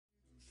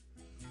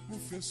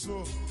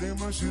Professor, tem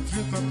mais de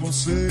 30 com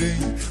 100,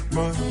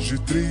 mais de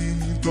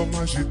 30,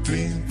 mais de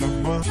 30,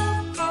 mais.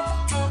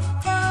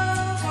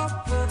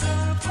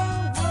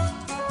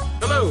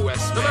 Hello,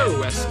 West.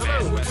 Hello, West.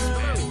 Hello, West.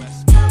 Hello,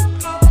 West.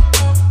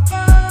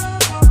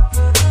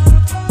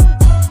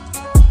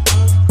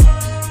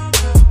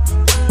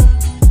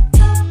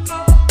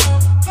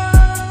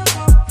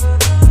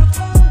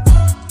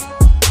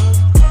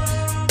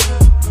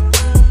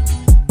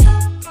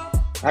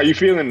 How you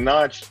feeling,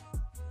 Notch?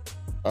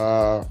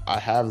 I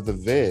have the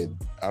vid.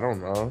 I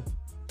don't know.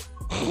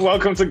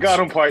 Welcome to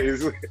Garden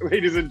Parties,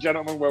 ladies and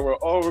gentlemen, where we're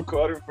all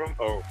recording from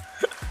home.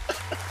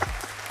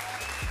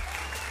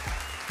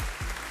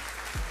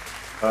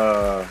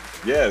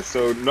 Yeah,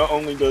 so not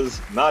only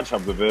does Notch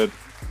have the vid,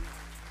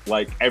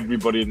 like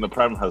everybody in the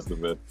Prem has the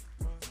vid.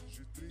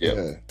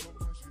 Yeah.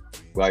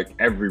 Like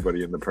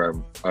everybody in the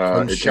Prem.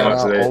 And It came shout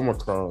out today.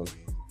 Omicron.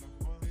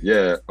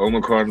 Yeah,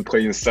 Omicron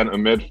playing centre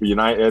mid for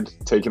United,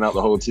 taking out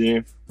the whole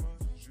team.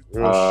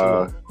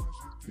 Real shit.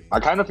 I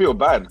kind of feel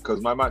bad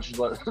because my match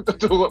to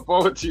look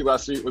forward to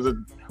last week was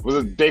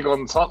a dig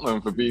on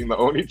Tottenham for being the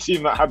only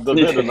team that had the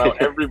bid, and now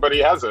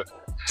everybody has it.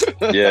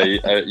 Yeah,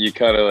 you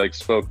kind of like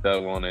spoke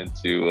that one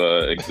into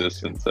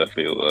existence. I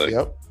feel like.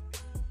 Yep.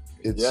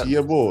 It's Yeah.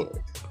 your boy.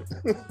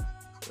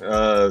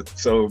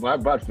 So my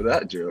bad for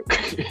that joke.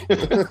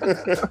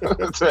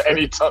 To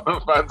any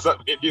Tottenham fans that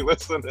may be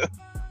listening.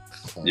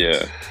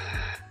 Yeah.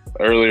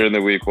 Earlier in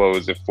the week, what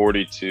was it?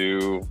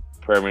 42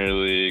 Premier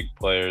League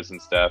players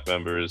and staff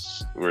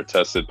members were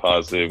tested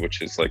positive,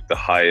 which is like the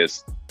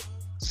highest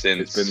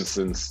It's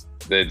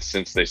been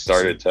since they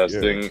started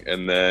testing. Yeah.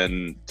 And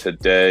then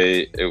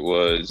today it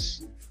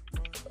was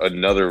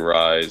another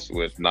rise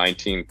with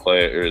 19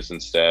 players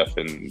and staff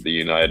in the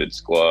United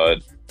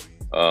squad.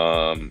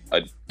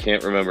 I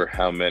can't remember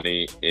how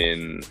many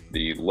in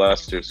the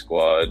Leicester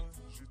squad.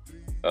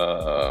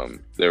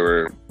 There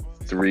were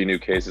 3 new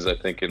cases, I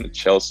think, in the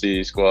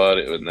Chelsea squad,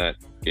 and that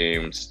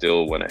game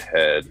still went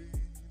ahead.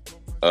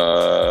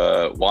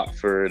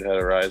 Watford had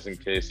a rise in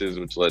cases,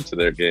 which led to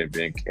their game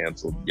being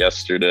canceled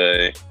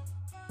yesterday.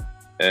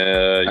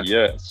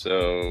 Yeah,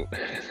 so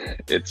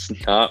it's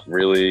not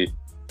really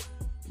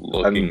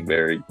looking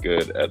very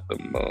good at the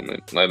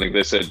moment. And I think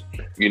they said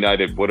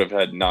United would have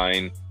had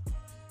 9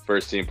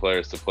 first-team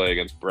players to play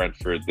against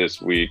Brentford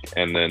this week,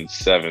 and then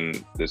 7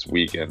 this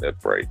weekend at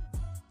Brighton.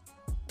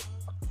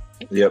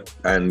 Yep,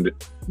 and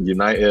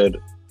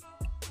United,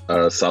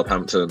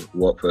 Southampton,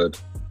 Watford,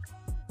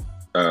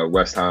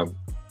 West Ham,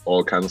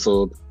 all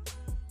cancelled.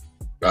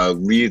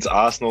 Leeds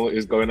Arsenal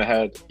is going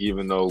ahead,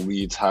 even though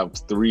Leeds have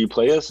 3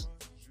 players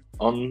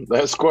on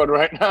their squad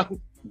right now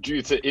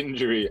due to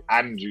injury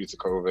and due to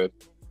COVID.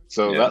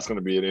 So that's going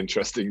to be an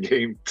interesting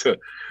game to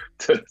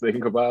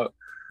think about.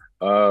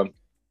 And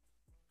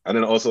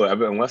then also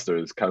Everton Leicester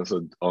is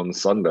cancelled on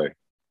Sunday.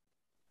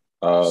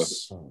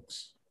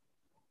 Sucks.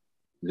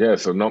 Yeah,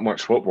 so not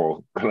much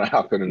football going to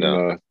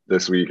happen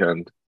this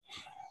weekend,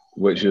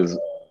 which is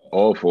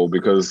awful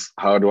because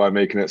how do I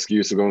make an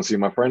excuse to go and see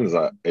my friends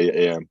at 8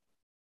 a.m.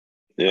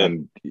 Yeah.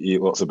 and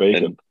eat lots of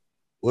bacon? And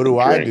What do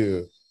I Drink.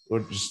 do?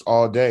 Just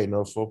all day,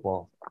 no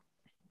football.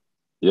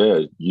 Yeah,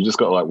 you just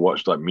got to like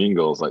watch like Mean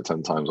Girls like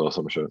 10 times or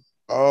some shit.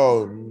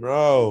 Oh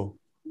no.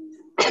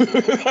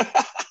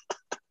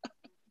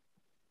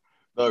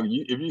 No,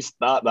 if you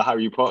start the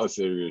Harry Potter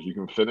series, you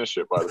can finish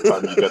it by the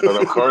time you get done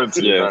on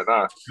quarantine Yeah. right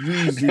now.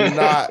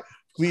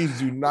 Please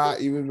do not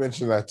even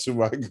mention that to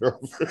my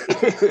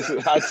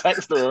girlfriend. I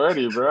text her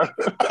already, bro.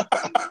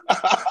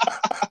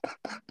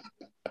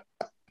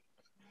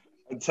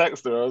 I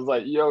text her. I was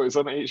like, yo, it's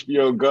on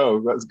HBO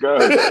Go. Let's go.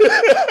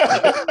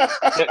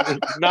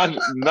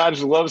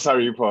 Naj loves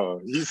Harry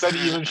Potter. He said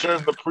he even showed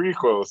him the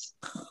prequels.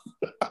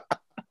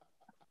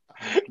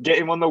 Get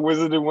him on the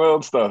Wizarding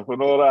World stuff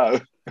and all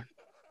that.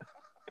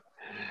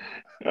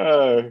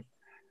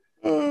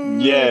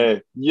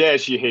 Yeah,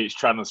 she hates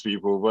trans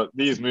people, but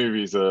these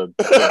movies are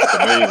just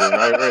amazing,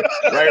 right?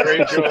 Right,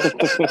 Rachel?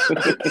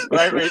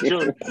 Right,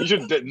 Rachel? You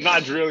should.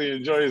 Naj really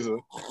enjoys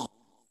them.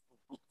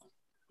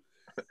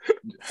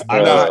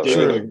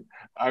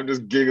 I'm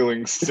just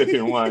giggling,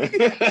 sipping wine.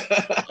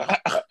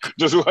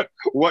 Just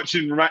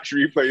watching match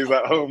replays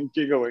at home,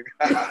 giggling.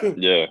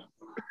 Yeah.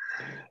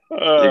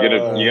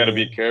 You got to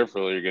be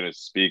careful. You're gonna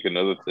speak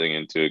another thing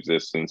into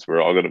existence.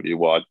 We're all gonna be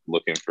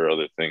looking for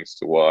other things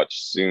to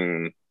watch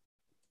soon.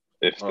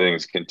 If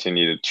things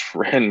continue to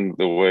trend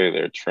the way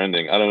they're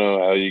trending, I don't know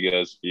how you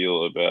guys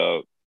feel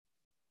about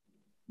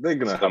They're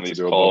gonna some have of to these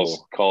do a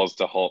calls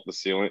to halt the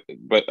ceiling.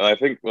 But I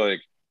think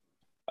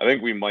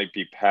we might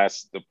be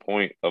past the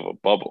point of a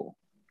bubble.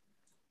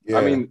 Yeah.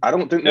 I mean, I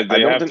don't think they're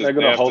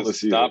gonna halt the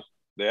season.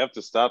 They have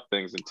to stop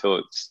things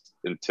until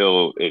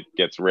it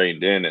gets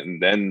reined in,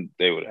 and then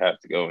they would have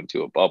to go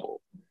into a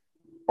bubble.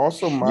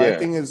 Also, my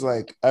thing is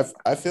like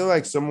I feel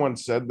like someone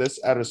said this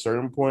at a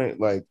certain point.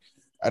 Like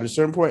at a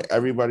certain point,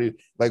 everybody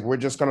like we're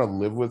just gonna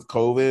live with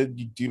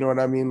COVID. Do you know what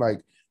I mean?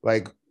 Like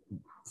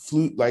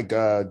flu, like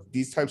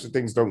these types of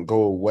things don't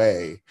go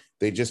away.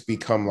 They just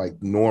become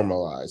like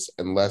normalized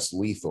and less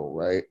lethal,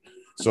 right?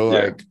 So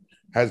like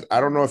I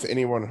don't know if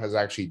anyone has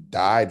actually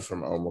died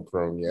from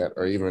Omicron yet,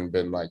 or even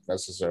been like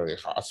necessarily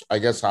I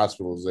guess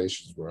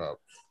hospitalizations were up,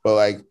 but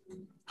like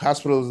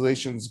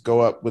hospitalizations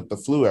go up with the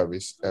flu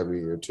every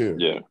year too.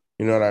 Yeah.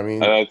 You know what I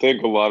mean? And I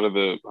think a lot of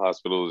the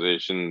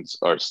hospitalizations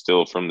are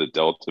still from the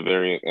Delta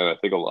variant. And I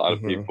think a lot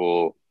of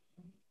people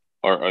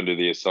are under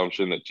the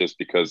assumption that just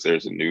because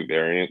there's a new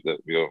variant that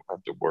we don't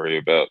have to worry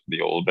about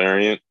the old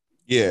variant.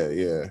 Yeah,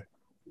 yeah.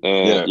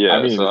 And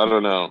I mean, so I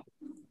don't know.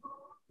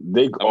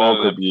 They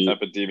all could be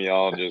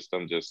epidemiologist.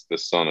 I'm just the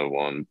son of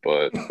one,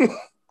 but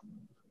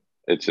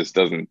it just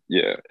doesn't.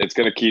 Yeah, it's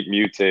going to keep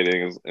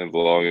mutating as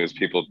long as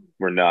people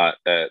were not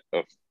at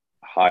a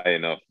high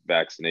enough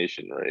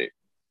vaccination rate.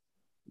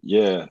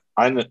 Yeah,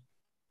 I'm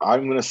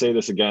going to say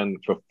this again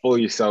for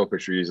fully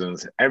selfish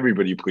reasons.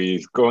 Everybody,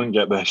 please go and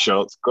get their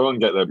shots, go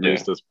and get their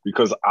boosters,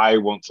 because I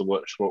want to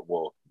watch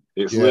football.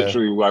 It's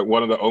literally like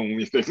one of the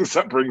only things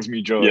that brings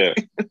me joy. Yeah,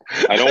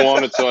 I don't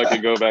want it so I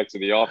can go back to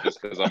the office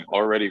because I'm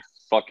already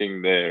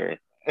fucking there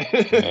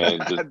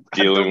and just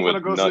dealing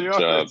with nut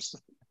jobs.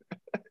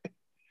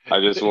 I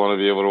just want to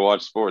be able to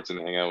watch sports and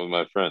hang out with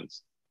my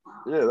friends.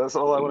 Yeah, that's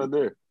all I want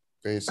to do.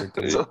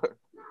 Basically.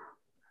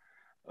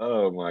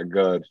 Oh my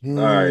God. All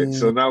right.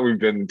 So now we've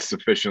been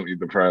sufficiently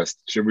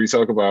depressed. Should we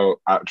talk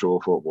about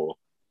actual football?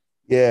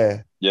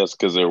 Yeah. Yes,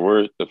 because there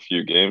were a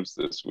few games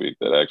this week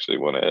that actually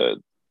went ahead.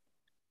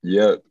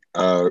 Yeah.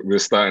 We're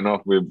starting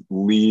off with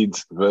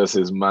Leeds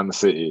versus Man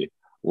City,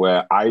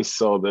 where I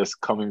saw this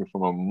coming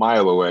from a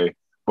mile away,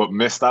 but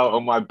missed out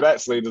on my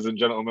bets, ladies and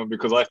gentlemen,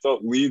 because I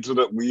thought Leeds would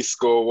at least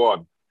score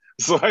one.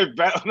 So I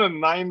bet on a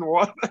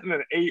 9-1 and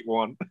an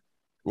 8-1.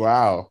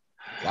 Wow.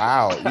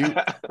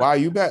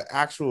 You bet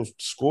actual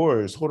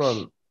scores. Hold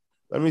on.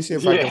 Let me see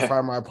if I can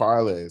find my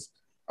parlays.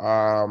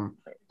 I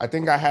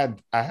think I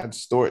had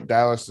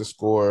Dallas to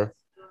score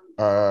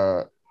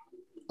a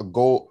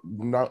goal,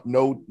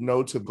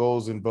 no to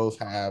goals in both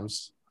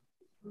halves.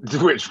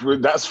 Which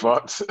that's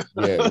fucked.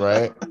 Yeah,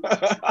 right.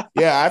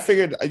 Yeah, I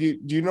figured. Do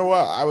you know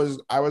what?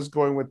 I was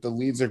going with the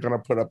Leeds are gonna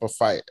put up a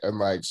fight and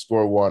like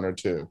score 1 or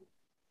 2.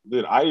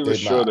 Dude, I was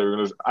sure they were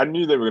gonna. I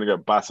knew they were gonna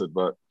get battered,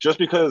 but just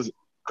because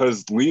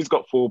Leeds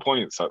got 4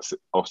 points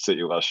off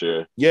City last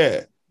year.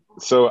 Yeah.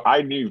 So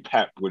I knew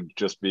Pep would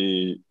just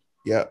take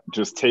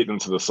them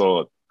to the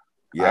sword.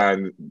 Yeah.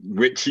 And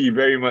which he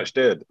very much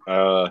did.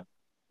 But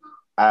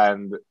I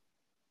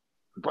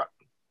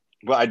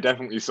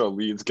definitely saw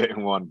Leeds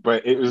getting one.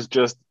 But it was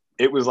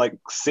like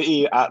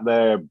City at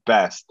their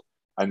best.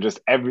 And just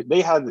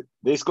they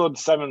scored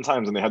 7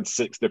 times and they had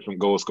 6 different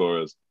goal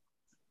scorers.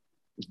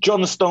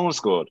 John Stone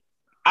scored.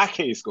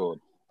 Ake scored.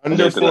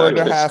 Under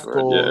 4.5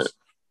 goals. Yeah.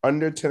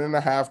 Under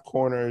 10.5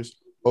 corners,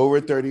 over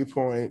 30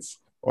 points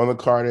on the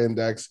card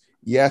index.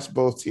 Yes,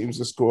 both teams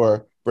to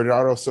score.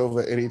 Bernardo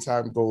Silva,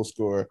 anytime goal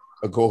scorer,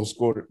 no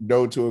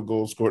to a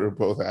goal scored in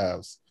both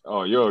halves.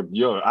 Oh, your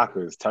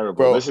Aka is terrible.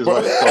 Bro, this is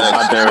why it's called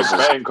Magic Nick's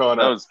betting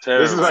corner. That was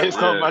terrible. This is why it's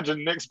called Magic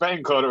Nick's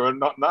betting corner and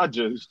not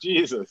Nadja's.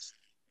 Jesus.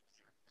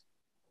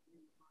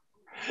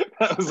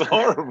 That was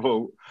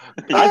horrible.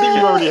 I think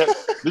you already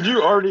did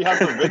you already have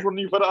the vid when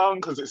you put it on?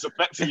 Because it's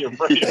affecting your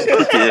brain.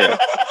 Yeah.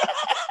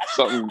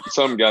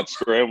 Something got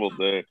scrambled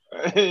there.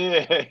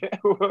 Yeah.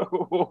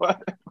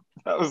 What?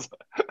 That was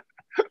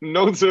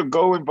no to a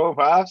goal in both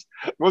halves.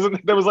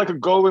 Wasn't there was like a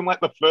goal in like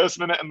the first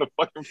minute and the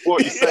fucking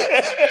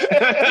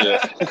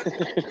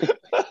 46th?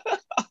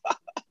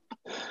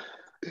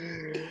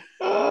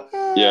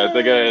 Yeah, I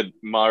think I had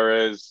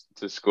Mahrez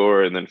to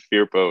score and then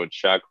Firpo and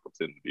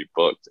Shackleton to be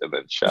booked, and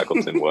then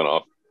Shackleton went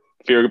off.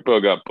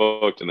 Firpo got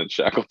booked and then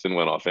Shackleton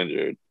went off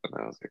injured. And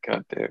I was like,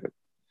 God damn it.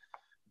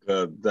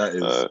 That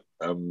is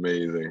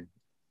amazing.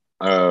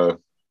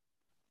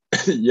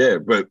 Yeah,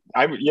 but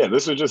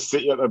this was just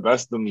City at their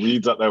best and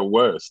Leeds at their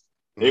worst.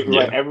 It was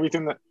like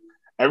everything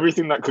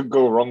that could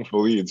go wrong for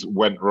Leeds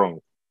went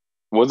wrong.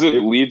 Was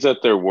it Leeds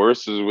at their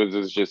worst, or was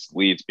it just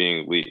Leeds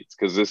being Leeds?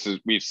 Because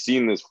we've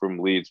seen this from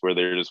Leeds where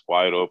they're just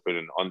wide open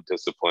and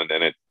undisciplined,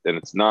 and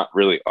it's not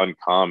really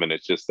uncommon.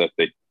 It's just that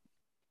they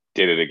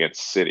did it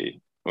against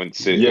City. When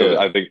City,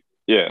 I think,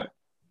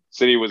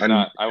 City was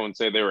not. I wouldn't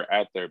say they were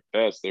at their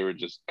best. They were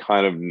just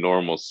kind of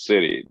normal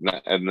City,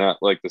 not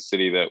like the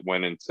City that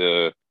went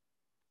into,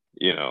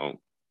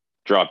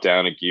 dropped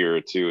down a gear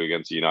or two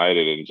against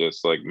United and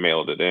just like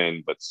mailed it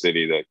in, but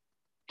City that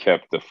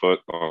kept the foot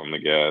on the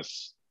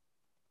gas.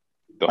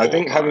 I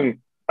think having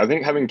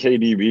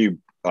KDB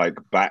like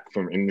back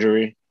from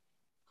injury,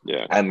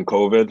 and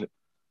COVID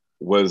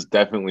was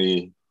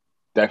definitely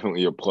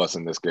a plus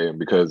in this game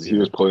because he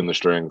was pulling the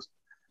strings.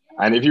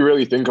 And if you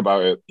really think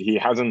about it, he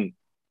hasn't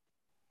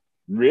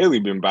really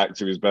been back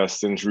to his best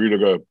since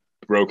Rudiger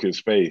broke his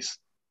face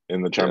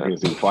in the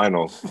Champions League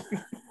final.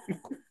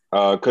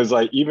 Because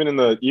like even in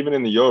the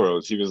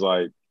Euros, he was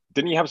like,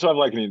 didn't he have to have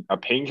like a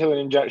painkiller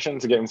injection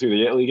to get him through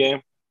the Italy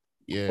game?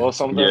 Yeah, or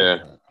something. Yeah.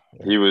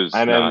 He was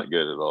not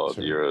good at all at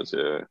the Euros,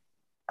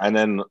 And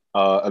then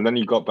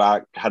he got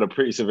back, had a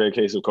pretty severe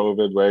case of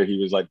COVID where he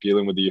was like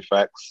dealing with the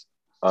effects.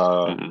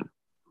 And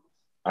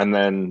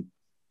then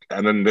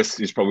this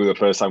is probably the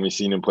first time we've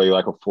seen him play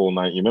like a full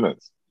 90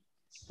 minutes.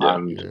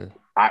 and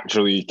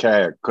actually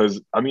care. Because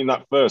I mean,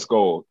 that first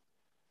goal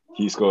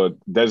he scored,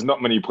 there's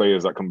not many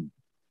players that can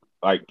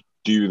like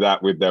do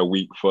that with their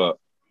weak foot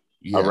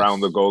around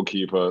the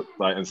goalkeeper,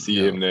 like, and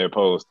see him near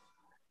post.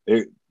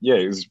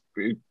 He's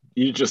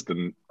just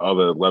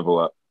another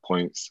level at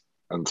points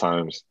and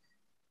times.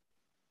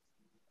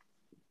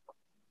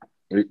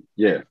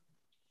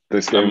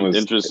 This game I'm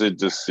interested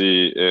to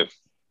see if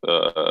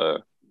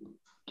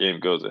game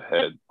goes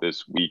ahead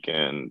this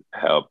weekend,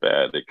 how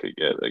bad it could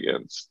get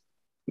against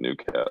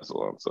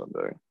Newcastle on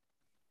Sunday.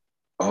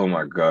 Oh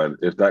my God!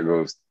 If that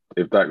goes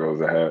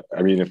ahead,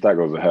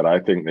 I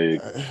think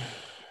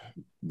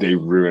they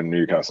ruin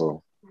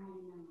Newcastle.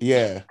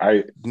 Yeah.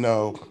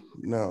 No.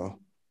 No.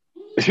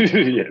 I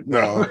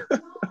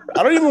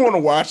don't even want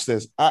to watch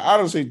this. I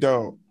honestly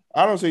don't.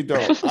 I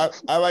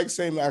like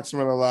St.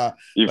 Maximin a lot.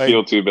 You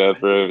feel too bad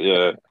for him,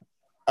 yeah.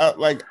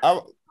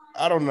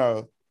 I don't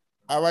know.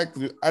 I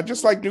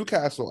just like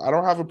Newcastle. I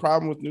don't have a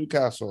problem with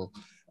Newcastle.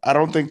 I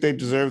don't think they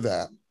deserve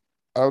that.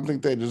 I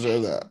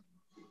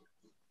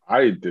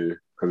do,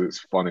 because it's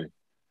funny.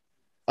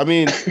 I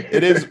mean,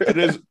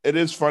 it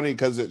is funny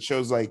because it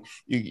shows like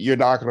you're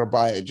not going to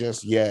buy it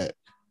just yet.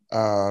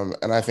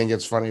 And I think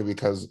it's funny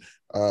because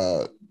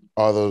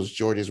all those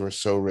Geordies were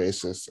so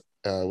racist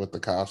with the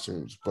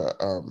costumes,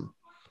 but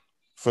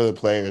for the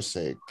players'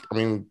 sake, I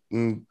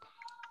mean,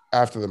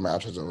 after the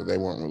match is over, they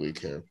won't really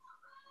care.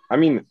 I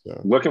mean,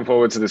 looking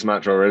forward to this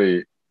match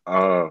already.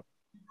 I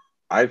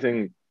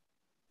think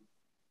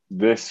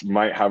this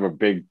might have a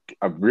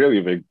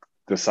really big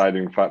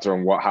deciding factor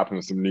on what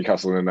happens to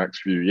Newcastle in the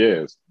next few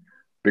years.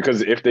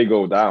 Because if they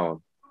go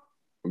down,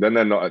 then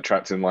they're not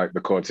attracting like the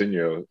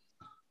Coutinho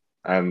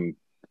and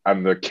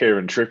the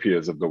Kieran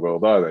Trippiers of the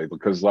world, are they?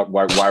 Because like,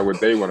 why would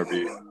they want to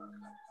be?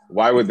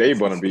 Why would they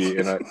want to be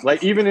in a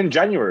like even in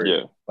January?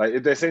 Yeah. Like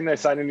if they're saying they're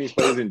signing these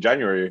players in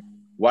January,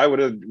 why would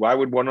a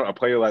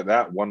player like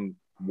that want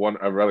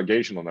a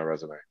relegation on their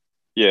resume?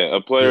 Yeah,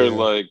 a player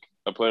like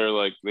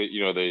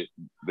they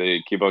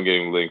keep on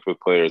getting linked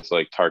with players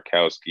like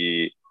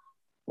Tarkowski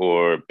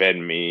or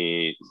Ben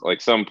Mee, like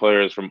some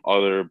players from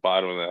other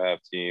bottom of the half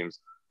teams.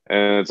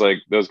 And it's like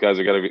those guys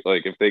are gotta be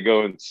like, if they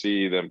go and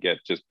see them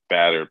get just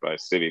battered by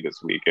City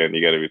this weekend,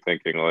 you gotta be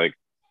thinking like,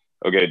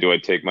 okay, do I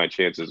take my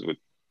chances with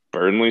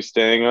Burnley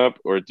staying up,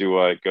 or do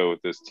I go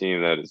with this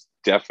team that is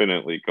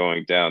definitely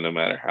going down no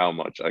matter how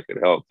much I could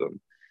help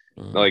them?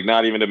 Like,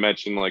 not even to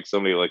mention like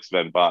somebody like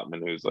Sven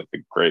Botman, who's like a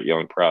great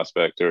young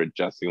prospect, or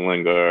Jesse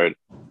Lingard,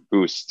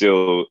 who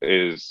still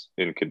is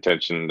in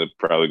contention to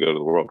probably go to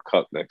the World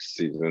Cup next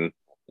season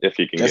if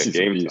he can get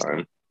game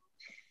time.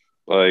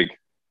 Like,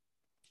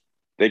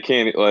 they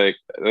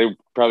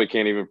probably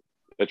can't even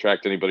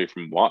attract anybody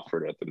from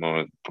Watford at the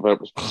moment.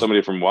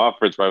 Somebody from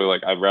Watford's probably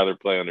like, I'd rather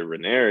play under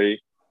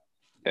Ranieri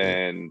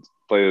and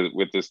play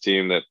with this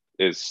team that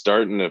is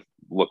starting to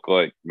look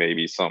like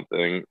maybe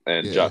something,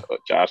 and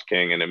Josh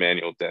King and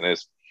Emmanuel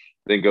Dennis,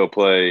 then go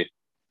play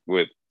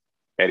with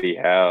Eddie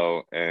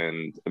Howe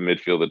and a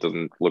midfield that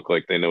doesn't look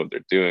like they know what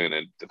they're doing,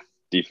 and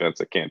defense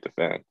that can't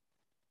defend.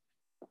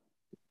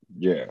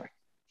 Yeah,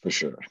 for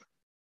sure.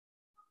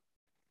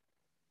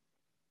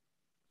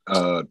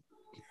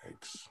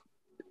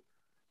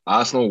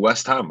 Arsenal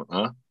West Ham,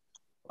 huh?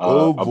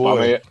 Oh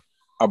boy.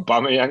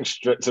 Aubameyang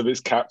stripped of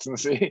his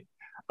captaincy.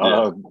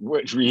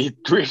 Which we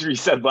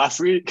said last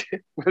week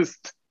was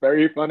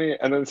very funny,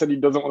 and then said he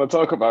doesn't want to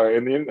talk about it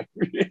in the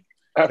interview.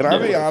 Can I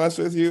be honest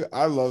with you?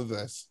 I love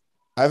this.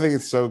 I think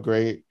it's so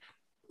great.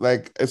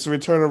 Like, it's the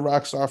return of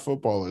rock star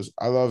footballers.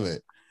 I love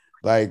it.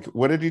 Like,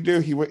 what did he do?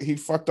 He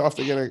fucked off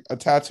to get a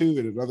tattoo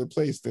in another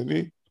place, didn't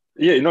he?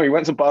 Yeah, no, he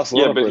went to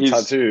Barcelona for a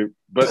tattoo.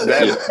 But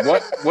then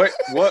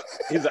what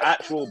his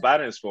actual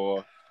ban is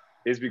for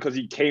is because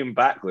he came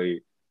back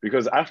late.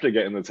 Because after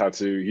getting the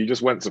tattoo, he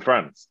just went to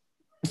France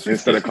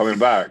instead of coming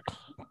back.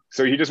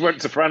 So he just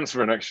went to France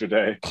for an extra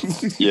day.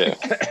 Yeah.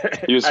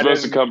 He was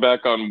supposed to come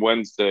back on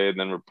Wednesday and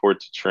then report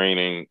to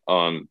training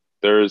on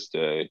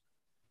Thursday.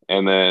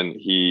 And then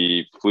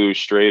he flew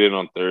straight in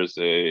on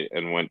Thursday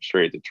and went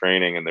straight to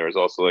training. And there was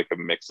also like a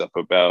mix-up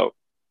about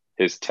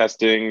his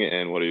testing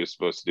and what he was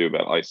supposed to do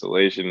about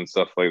isolation and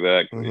stuff like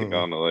that. Because he'd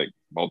gone to like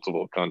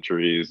multiple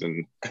countries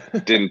and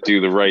didn't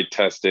do the right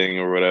testing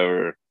or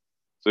whatever.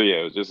 So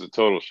yeah, it was just a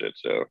total shit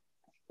show.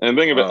 And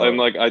think about, and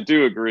like, I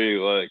do agree,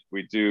 like,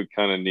 we do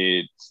kind of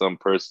need some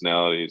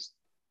personalities,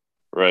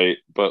 right?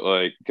 But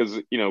like,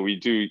 because you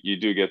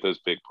do get those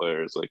big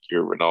players like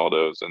your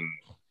Ronaldos and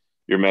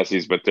your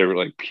Messis, but they're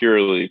like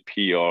purely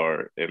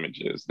PR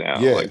images now,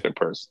 like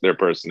their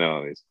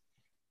personalities.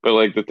 But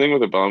like the thing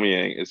with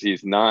Aubameyang is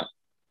he's not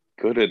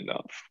good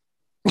enough.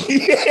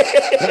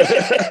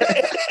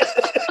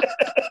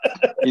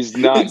 He's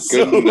not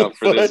good enough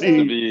for this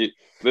to be.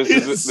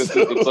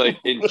 It's like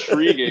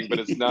intriguing, but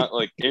it's not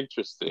like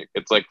interesting.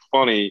 It's like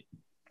funny,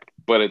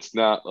 but it's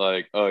not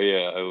like, oh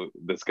yeah,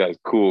 this guy's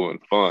cool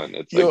and fun.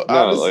 It's like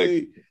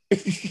honestly,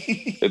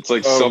 it's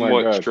like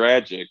somewhat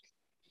tragic,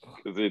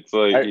 because it's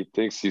like he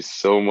thinks he's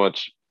so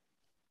much.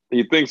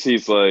 He thinks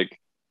he's like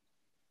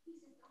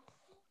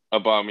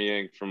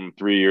Aubameyang from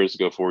 3 years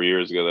ago, 4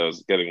 years ago that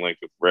was getting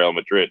linked with Real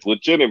Madrid,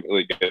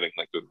 legitimately getting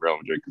linked with Real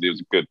Madrid because he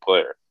was a good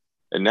player.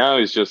 And now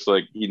he's just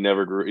like he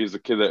never grew. He's a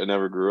kid that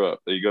never grew up.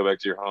 You go back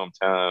to your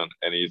hometown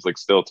and he's like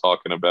still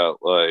talking about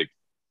like,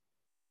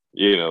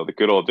 the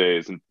good old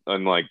days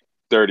and like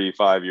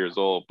 35 years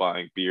old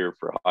buying beer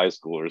for high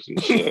schoolers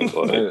and shit.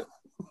 Like,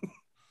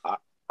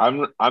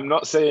 I'm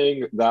not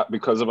saying that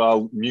because of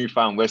our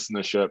newfound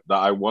listenership that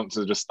I want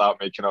to just start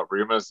making up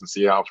rumors and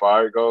see how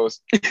far it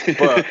goes.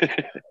 But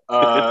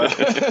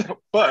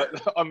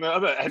but on the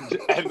other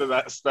end of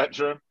that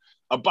spectrum,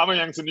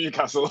 Aubameyang to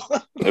Newcastle.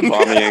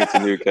 Aubameyang to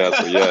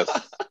Newcastle, yes.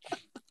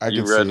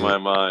 You read my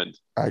mind.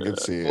 I could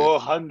see it.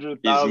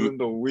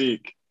 400,000 a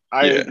week.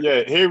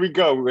 Here we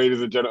go,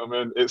 ladies and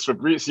gentlemen. It's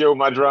Fabrizio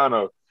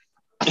Madrano.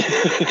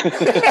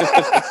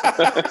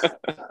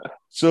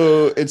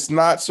 So it's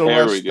not so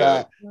here much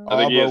that I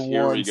think he has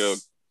here we go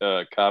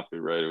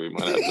copyright. We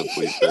might have to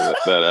please that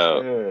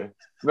out. Yeah.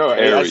 No,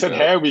 I said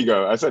here we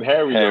go. I said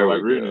here we go,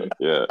 like Rooney.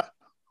 Yeah.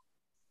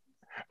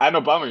 And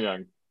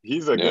Aubameyang.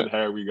 He's a good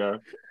here we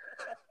go.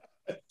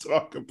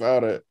 Talk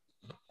about it.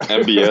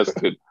 MBS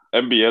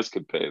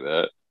could pay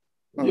that.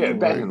 Yeah,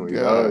 definitely.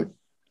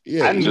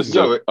 Yeah, and just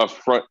a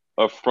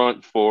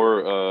front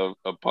four of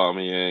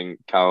Aubameyang,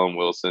 Callum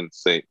Wilson,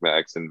 St.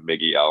 Max, and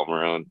Miggy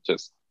Almiron,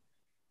 just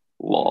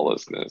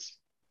lawlessness.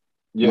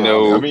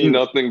 Yeah,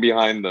 nothing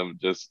behind them.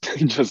 Just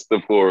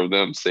the four of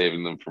them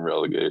saving them from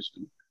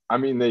relegation. I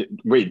mean,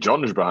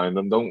 John's behind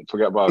them. Don't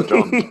forget about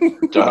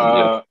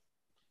John.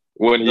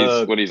 When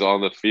he's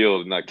on the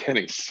field and not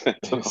getting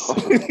sent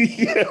off.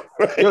 Yeah,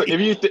 right.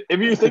 If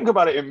you think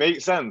about it, it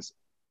makes sense.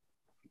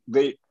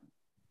 They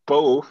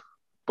both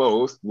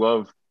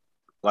love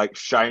like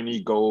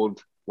shiny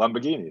gold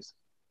Lamborghinis.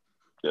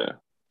 Yeah,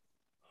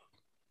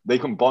 they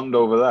can bond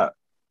over that.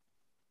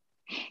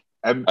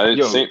 And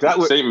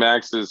St.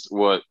 Max is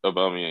what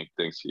Aubameyang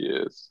thinks he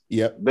is.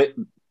 Yep.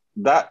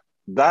 That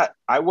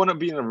I want to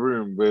be in a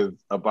room with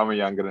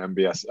Aubameyang and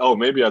MBS. Oh,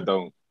 maybe I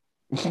don't.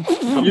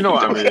 You know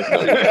what I mean? It's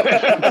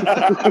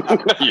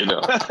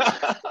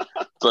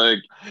like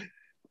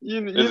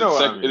you know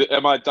what I mean.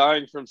 Am I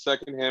dying from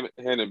secondhand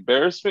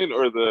embarrassment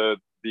or the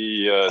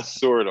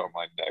sword on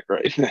my neck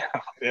right now?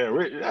 Yeah,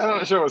 I'm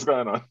not sure what's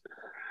going on.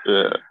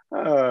 Yeah,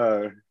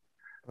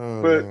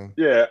 but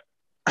yeah,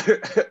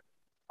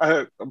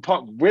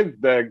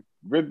 with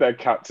their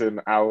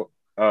captain out,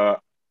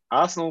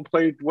 Arsenal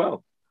played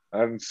well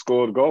and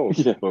scored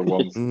goals for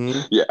once. Mm-hmm.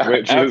 Yeah,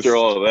 after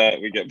all of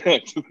that, we get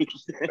back to the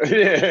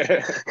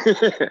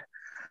game.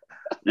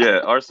 Yeah,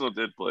 Arsenal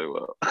did play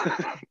well.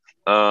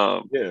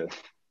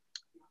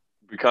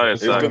 Bukayo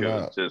Saka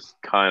was just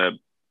kind of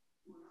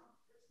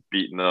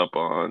beating up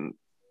on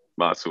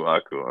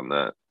Masuaku on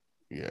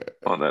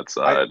that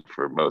side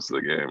for most of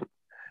the game.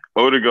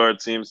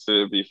 Odegaard seems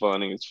to be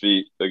finding his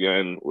feet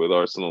again with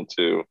Arsenal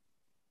too,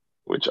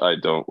 which I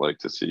don't like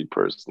to see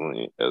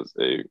personally as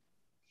a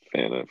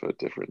fan of a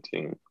different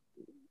team.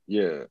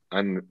 Yeah,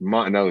 and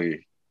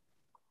Martinelli,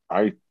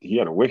 he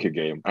had a wicked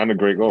game and a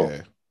great goal.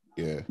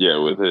 Yeah,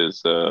 with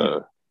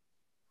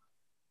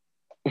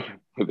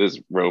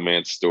his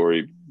romance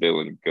story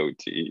villain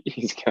goatee,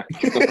 he's got.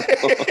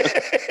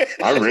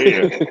 I rate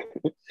it.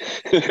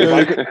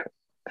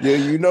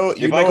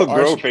 If I could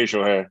grow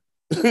facial hair,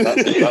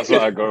 that's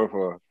what I go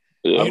for.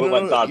 Yeah. I look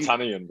like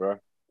D'Artagnan, bro.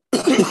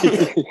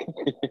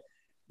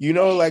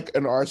 Like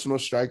an Arsenal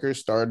striker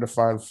starting to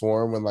find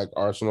form when like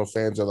Arsenal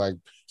fans are like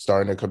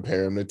starting to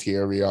compare him to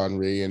Thierry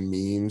Henry and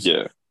memes.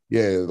 Yeah.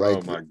 Yeah, like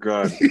oh my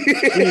god!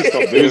 Please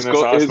stop doing this,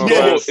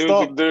 Arsenal.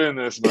 Stop doing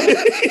this, man.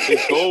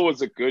 His goal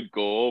was a good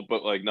goal,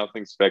 but like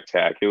nothing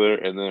spectacular.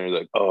 And then they're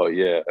like, "Oh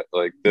yeah,"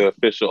 like the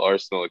official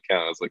Arsenal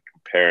account is like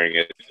comparing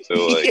it to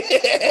like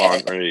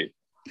Henry.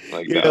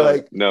 Like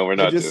no, we're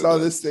not. I just saw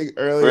this thing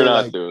earlier. We're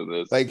not doing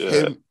this. Like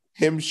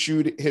him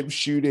shooting,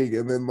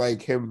 and then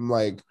like him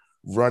like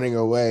running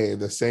away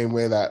the same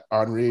way that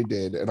Henry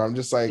did. And I'm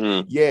just like,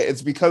 yeah,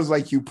 it's because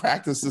like you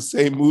practice the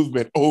same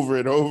movement over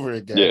and over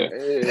again. Yeah.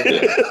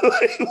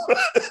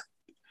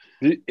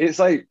 It's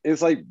like,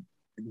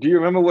 do you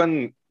remember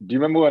when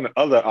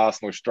other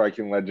Arsenal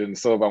striking legend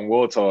Sylvain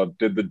Wartord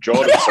did the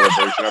Jordan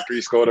celebration after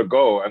he scored a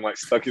goal and like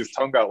stuck his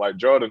tongue out like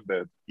Jordan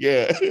did?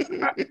 Yeah.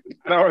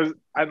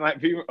 And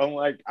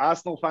like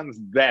Arsenal fans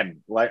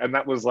then, like, and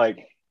that was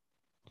like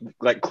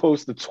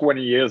close to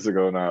 20 years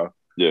ago now.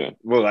 Yeah.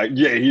 Well, like,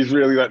 yeah, he's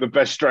really like the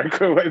best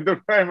striker of the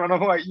time. And I'm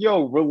like,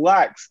 yo,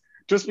 relax.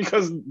 Just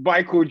because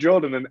Michael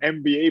Jordan, an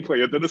NBA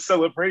player, did a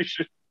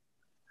celebration.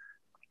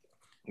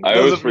 I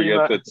always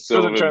forget that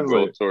Sylvain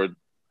Wiltord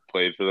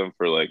played for them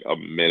for like a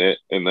minute.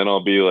 And then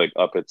I'll be like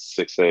up at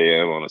 6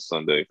 a.m. on a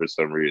Sunday for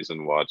some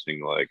reason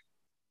watching like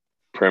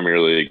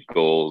Premier League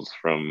goals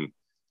from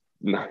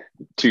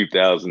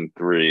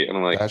 2003. And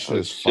I'm like, oh,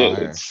 shit,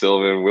 it's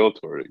Sylvain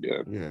Wiltord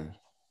again. Yeah.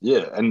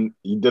 Yeah, and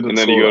he didn't. And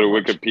then you go to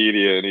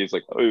Wikipedia, and he's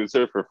like, "Oh, he was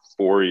there for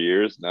 4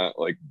 years, not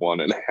like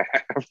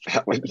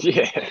 1.5." Like,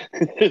 yeah.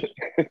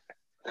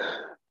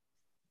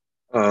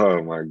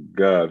 Oh my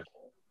god.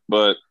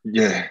 But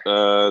yeah.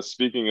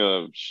 Speaking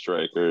of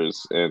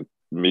strikers and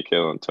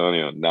Mikel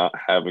Antonio not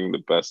having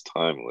the best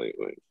time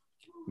lately,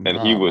 and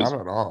he was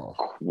not at all.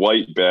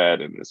 quite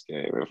bad in this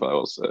game. If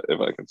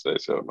I can say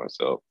so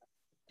myself.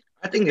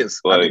 I think it's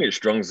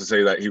strong to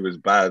say that he was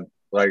bad.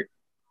 Like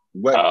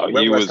when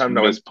he West was Ham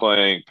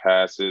misplaying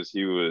passes.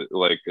 He was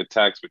like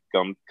attacks would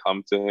come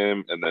to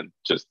him and then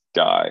just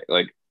die.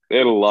 Like they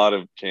had a lot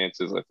of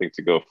chances, I think,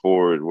 to go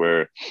forward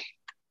where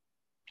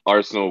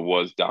Arsenal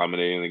was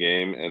dominating the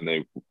game,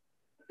 and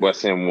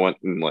West Ham went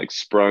and like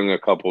sprung a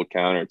couple of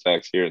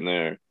counterattacks here and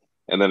there,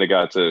 and then it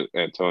got to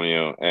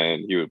Antonio,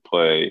 and he would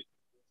play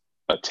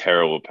a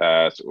terrible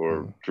pass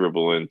or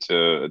dribble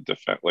into a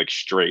like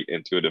straight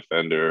into a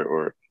defender,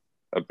 or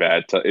a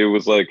bad it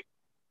was like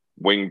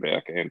wing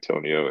back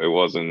Antonio. It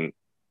wasn't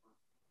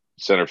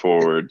center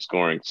forward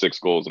scoring 6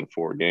 goals in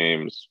 4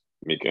 games,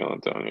 Mikel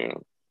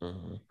Antonio.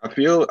 I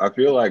feel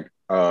like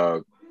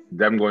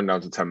them going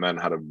down to 10 men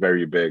had a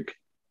very big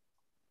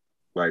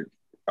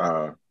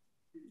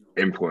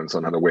influence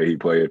on the way he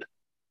played.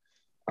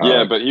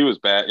 Yeah, but he was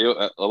bad.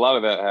 A lot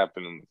of that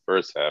happened in the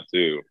first half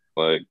too.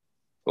 Like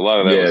a lot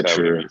of that was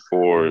happening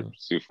before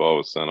Soufal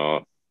was sent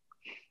off.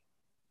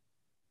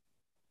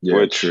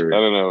 Yeah, true. I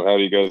don't know. How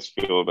do you guys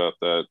feel about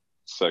that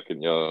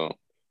second yellow?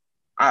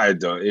 I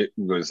don't. It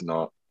was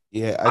not.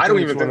 Yeah, I don't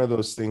even think one of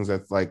those things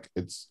that's like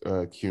it's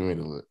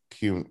cumulative.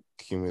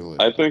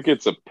 I think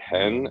it's a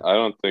pen. I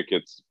don't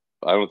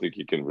think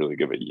you can really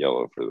give a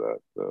yellow for that,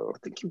 though. I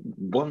think he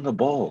won the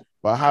ball.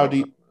 But how do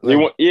you?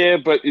 Yeah,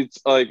 but it's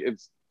like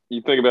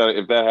you think about it.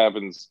 If that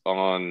happens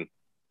on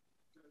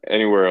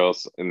anywhere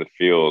else in the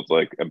field,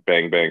 like a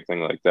bang bang thing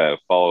like that,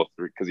 follow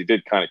through, because he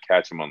did kind of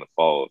catch him on the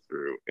follow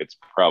through. It's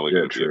probably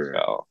going to be a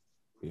foul.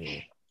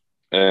 Yeah.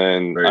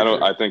 And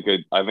I think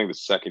the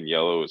second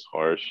yellow is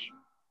harsh,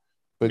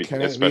 but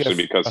especially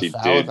because he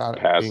did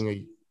pass.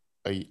 Can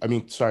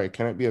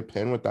it be a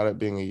pin without it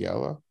being a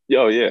yellow?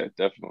 Oh yeah,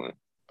 definitely.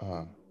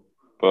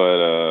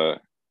 But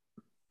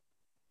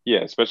yeah,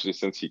 especially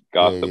since he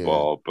got the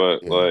ball.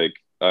 But like,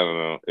 I don't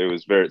know, it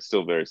was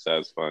still very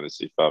satisfying to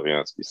see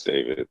Fabianski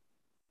save it.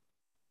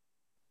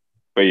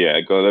 But yeah,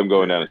 them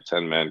going down to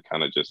 10 men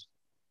kind of just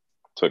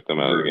took them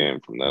out of the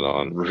game from then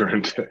on.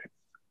 Ruined it.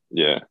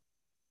 Yeah.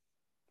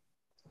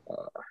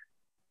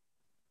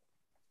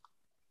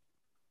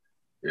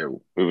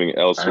 Moving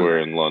elsewhere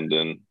in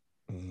London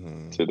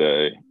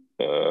today,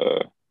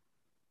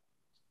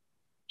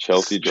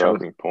 Chelsea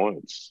dropping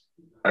points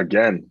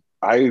again.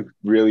 I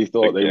really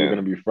thought they were going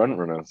to be front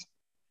runners.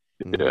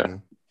 Yeah,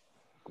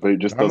 but it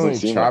just doesn't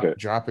seem like it.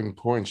 Dropping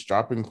points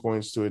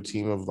to a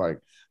team of I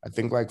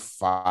think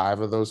 5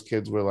 of those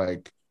kids were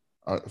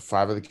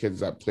 5 of the kids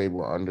that played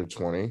were under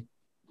 20.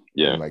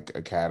 Yeah, and,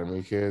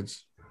 academy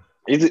kids.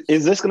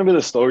 Is this going to be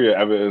the story of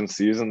Everton's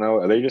season now?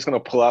 Are they just going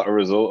to pull out a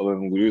result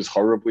and then lose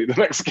horribly the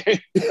next game?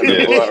 And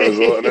then pull out a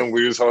result and then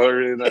lose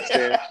horribly the next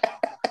game?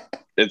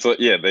 It's I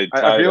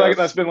feel like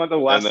that's been the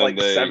last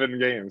 7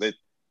 games.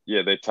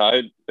 They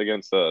tied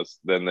against us.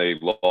 Then they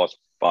lost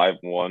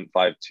 5-1,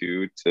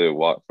 5-2 to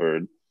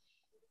Watford.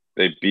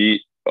 They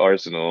beat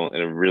Arsenal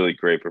in a really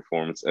great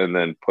performance, and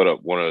then put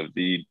up one of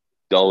the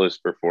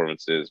worst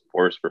performances,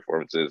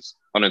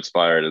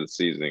 uninspired of the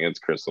season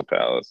against Crystal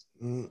Palace.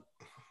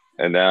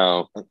 And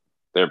now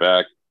they're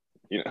back,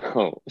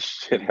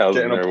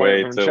 shithousing their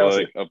way to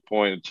Chelsea. A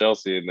point of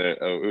Chelsea, and they're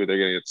going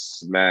to get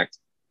smacked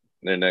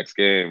in their next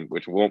game,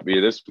 which won't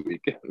be this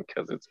weekend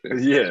because it's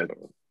been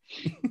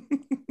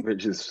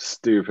which is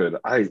stupid.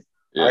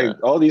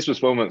 All these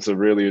postponements are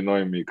really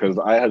annoying me because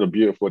I had a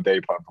beautiful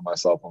day planned for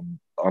myself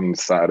on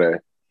Saturday.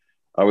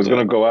 I was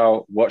going to go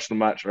out, watch the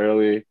match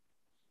early,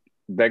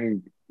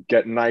 then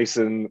get nice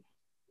and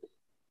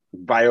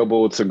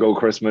viable to go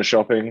Christmas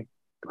shopping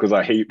because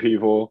I hate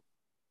people,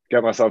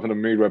 get myself in a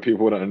mood where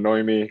people wouldn't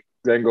annoy me,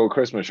 then go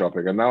Christmas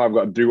shopping. And now I've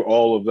got to do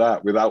all of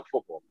that without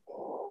football.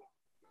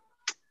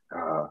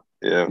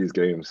 These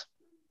games.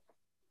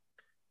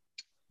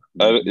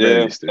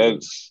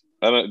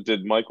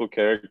 Did Michael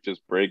Carrick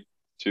just break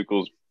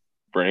Tuchel's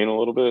brain a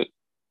little bit?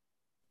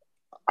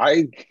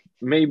 I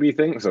maybe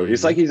think so.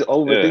 He's he's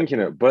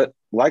overthinking it. But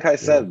like I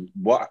said,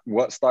 what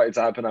started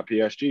to happen at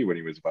PSG when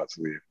he was about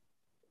to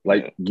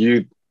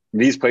leave?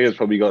 These players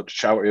probably got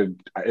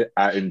shouted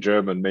at in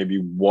German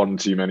maybe one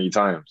too many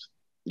times.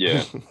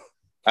 Yeah.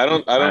 I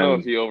don't know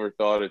if he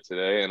overthought it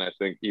today, and I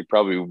think he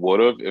probably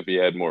would have if he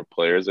had more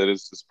players at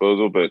his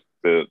disposal, but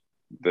the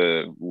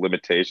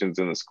limitations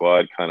in the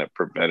squad kind of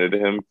prevented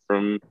him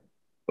from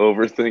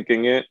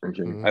overthinking it.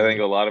 Mm-hmm. I think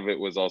a lot of it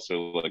was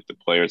also the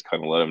players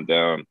kind of let him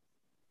down.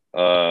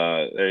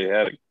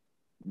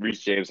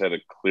 Reece James had a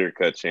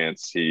clear-cut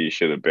chance he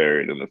should have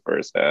buried in the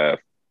first half.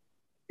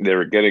 They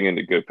were getting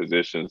into good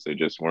positions. They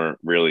just weren't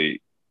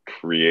really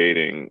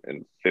creating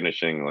and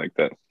finishing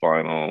that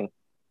final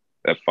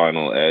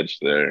edge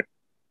there.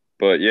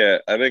 But yeah,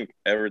 I think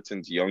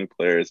Everton's young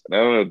players, and I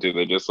don't know, do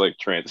they just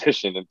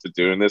transition into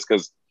doing this?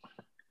 Because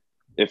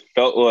it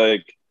felt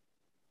like,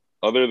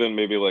 other than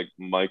maybe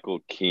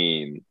Michael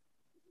Keane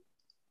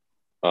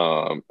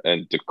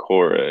and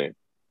Decore,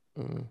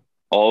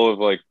 all of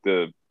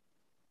the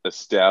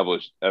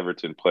established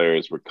Everton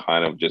players were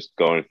kind of just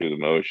going through the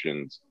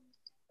motions.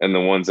 And the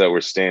ones that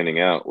were standing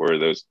out were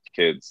those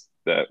kids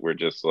that were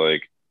just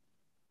like,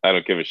 I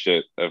don't give a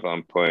shit if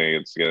I'm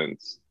playing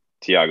against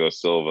Thiago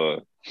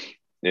Silva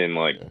in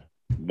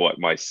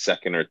my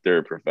second or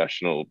third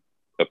professional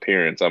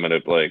appearance. I'm gonna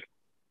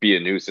be a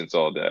nuisance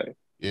all day.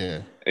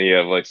 Yeah. And you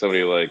have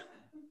somebody like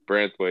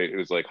Branthwaite,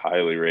 who's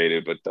highly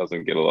rated but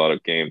doesn't get a lot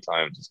of game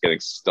time, just getting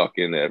stuck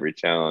into every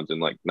challenge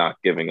and not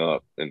giving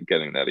up and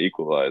getting that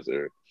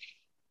equalizer.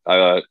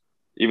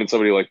 Even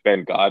somebody like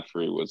Ben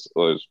Godfrey was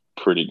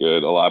pretty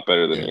good, a lot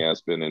better than he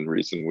has been in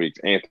recent weeks.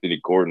 Anthony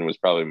Gordon was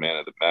probably man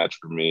of the match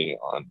for me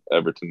on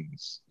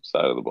Everton's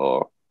side of the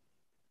ball.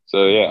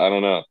 So yeah, I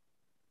don't know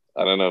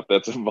if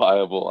that's a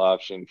viable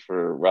option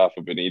for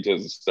Rafa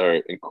Benitez to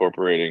start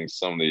incorporating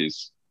some of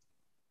these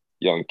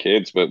young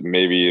kids, but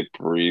maybe it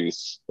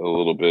breathes a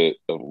little bit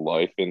of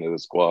life into the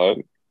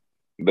squad.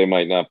 They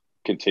might not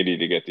continue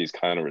to get these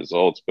kind of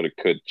results, but it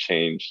could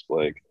change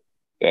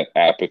that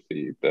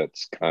apathy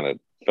that's kind of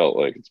felt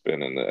like it's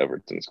been in the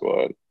Everton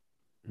squad.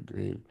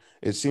 Agreed.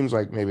 It seems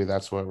like maybe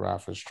that's what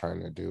Rafa's trying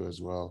to do as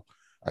well.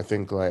 I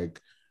think I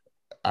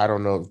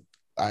don't know.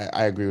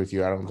 I agree with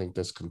you. I don't think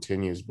this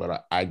continues,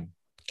 but I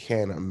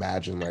can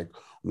imagine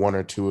one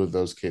or two of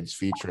those kids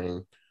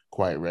featuring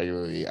quite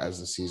regularly as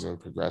the season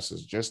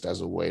progresses, just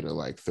as a way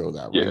to throw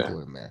that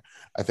wrinkle in there.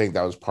 I think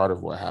that was part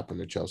of what happened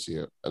to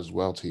Chelsea as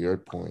well, to your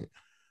point.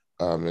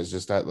 It's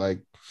just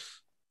that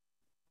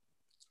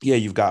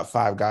you've got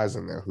 5 guys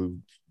in there who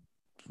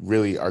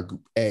really are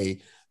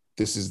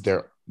this is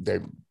their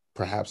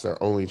perhaps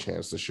their only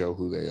chance to show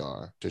who they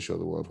are, to show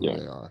the world who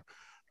they are.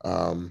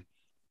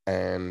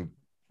 And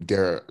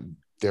they're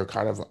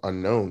kind of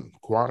unknown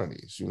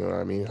quantities, you know what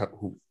I mean?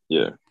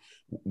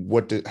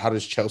 How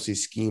does Chelsea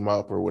scheme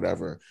up or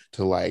whatever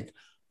to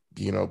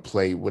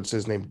play, what's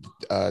his name?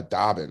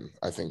 Dobbin,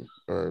 I think,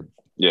 or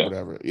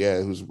whatever.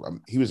 Yeah,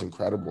 he was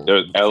incredible. There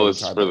was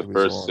Ellis for the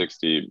first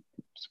 60.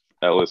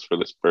 Ellis for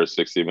the first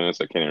 60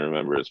 minutes. I can't even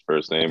remember his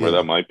first name, or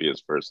that might be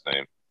his first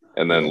name.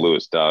 And then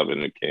Lewis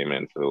Dobbin, who came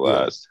in for the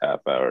last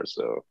half hour or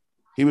so.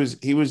 He was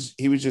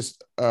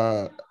just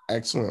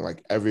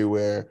excellent,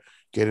 everywhere,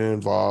 getting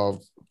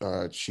involved,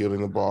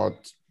 shielding the ball,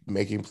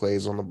 making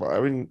plays on the ball.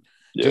 I mean,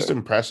 just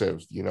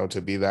impressive,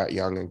 to be that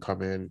young and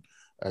come in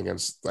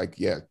against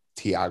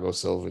Thiago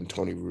Silva and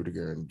Tony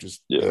Rudiger and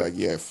just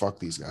be fuck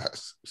these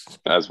guys.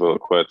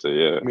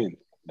 Azpilicueta, I mean,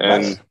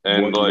 and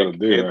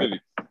Anthony,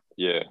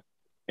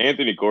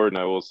 Anthony Gordon,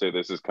 I will say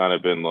this has kind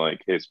of been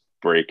his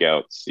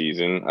breakout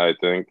season, I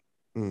think.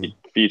 He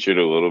featured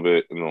a little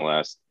bit in the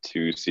last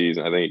 2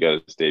 seasons. I think he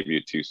got his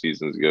debut 2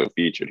 seasons ago,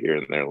 featured here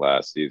and there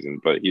last season,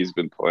 but he's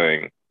been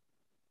playing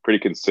pretty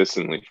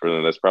consistently for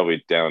them. That's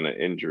probably down to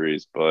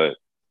injuries, but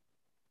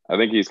I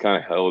think he's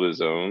kind of held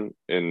his own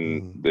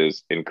in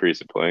this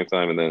increase of playing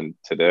time. And then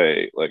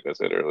today, like I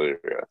said earlier,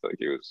 I think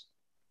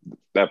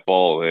that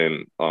ball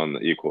in on the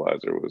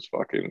equalizer was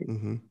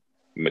fucking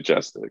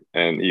majestic.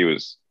 And he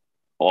was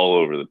all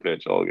over the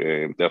pitch all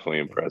game. Definitely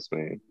impressed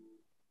me.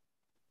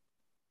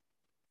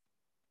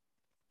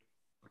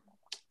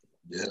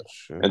 Yeah,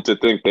 sure. And to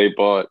think they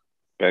bought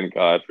Ben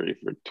Godfrey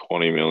for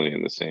 20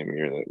 million the same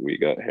year that we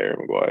got Harry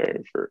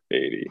Maguire for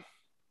 80.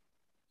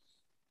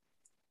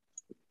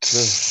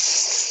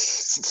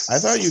 I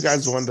thought you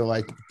guys wanted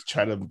to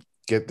try to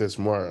get this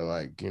more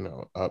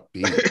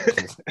upbeat.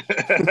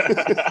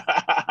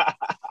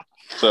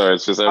 Sorry,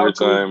 it's just every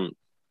time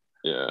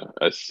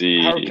I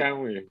see how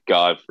can we?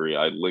 Godfrey,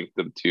 I link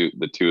the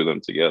two of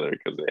them together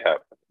because they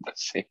happen at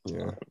the same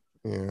time.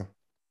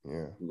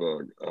 Yeah.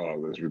 Look,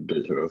 that's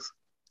ridiculous.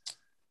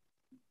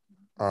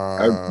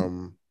 I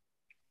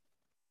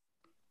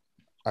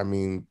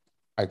mean,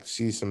 I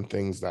see some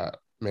things that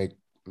make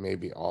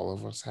maybe all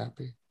of us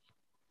happy.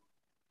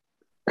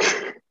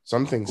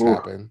 Some things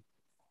happen.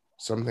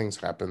 Some things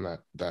happen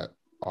that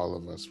all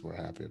of us were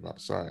happy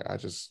about. Sorry,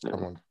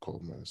 I'm on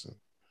cold medicine.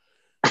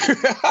 Got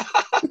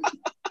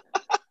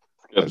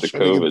the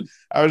COVID.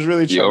 I was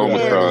really trying to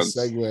do a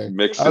segue.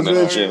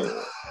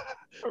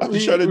 I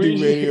was trying to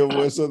do radio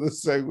voice on the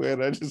segue,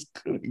 and I just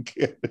couldn't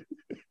get it.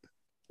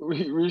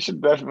 We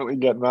should definitely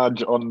get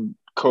Naj on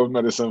cold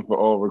medicine for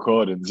all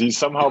recordings. He's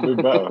somehow been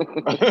better.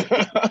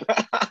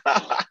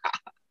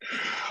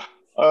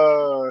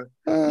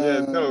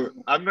 No,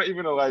 I'm not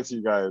even gonna lie to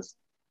you guys.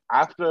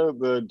 After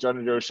the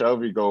Johnny Joe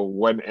Shelby goal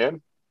went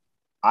in,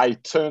 I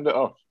turned it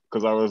off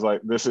because I was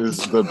like, "This is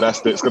the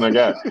best it's gonna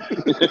get."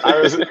 I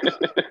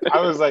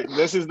was like,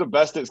 "This is the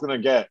best it's gonna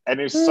get."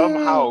 And if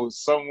somehow,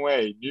 some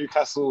way,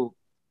 Newcastle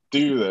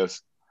do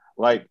this,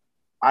 I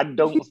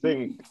don't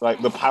think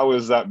the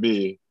powers that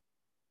be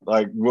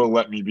will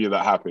let me be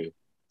that happy.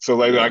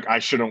 So I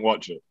shouldn't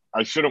watch it.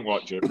 I shouldn't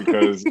watch it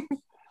because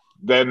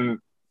then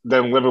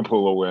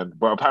Liverpool will win.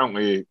 But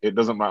apparently it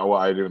doesn't matter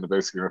what I do in the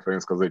basic scheme of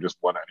things because they just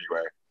won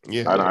anyway.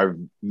 Yeah. And I've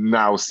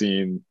now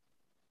seen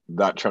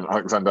that Trent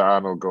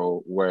Alexander-Arnold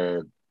goal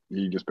where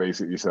he just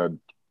basically said,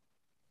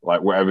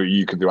 whatever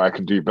you can do, I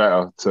can do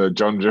better to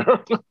John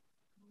Joe.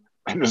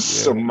 And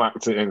just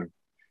smacked it in.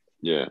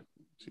 Yeah.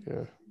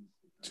 Yeah.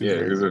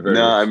 Yeah, he's a very.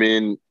 No, I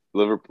mean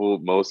Liverpool.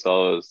 Mo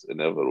Salah is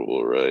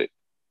inevitable, right?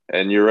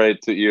 And you're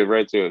right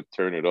to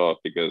turn it off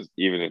because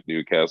even if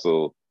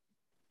Newcastle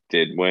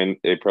did win,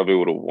 they probably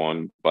would have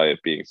won by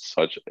it being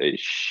such a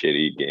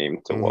shitty game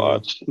to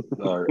watch.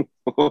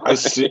 I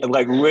see,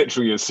 like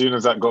literally as soon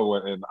as that goal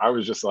went in, I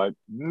was just like,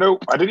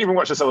 nope. I didn't even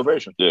watch the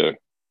celebration. Yeah.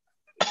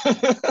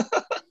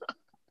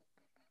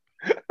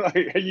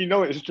 Like, you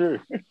know it's true.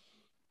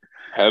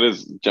 How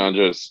does John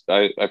Joe?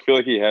 I feel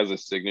like he has a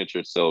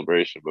signature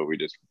celebration, but we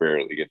just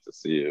rarely get to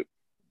see it.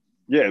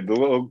 Yeah, the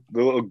little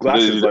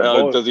glasses.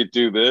 Does he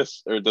do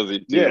this or does he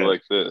do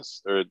like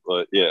this or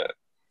like yeah?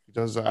 He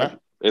does that.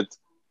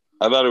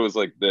 I thought it was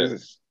like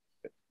this.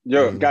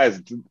 Yo,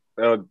 guys,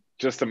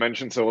 just to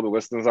mention to all the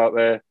listeners out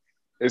there,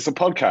 it's a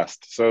podcast,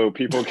 so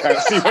people can't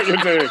see what you're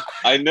doing.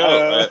 I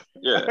know.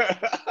 Yeah.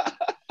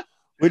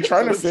 We're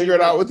trying to figure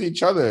it out with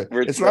each other.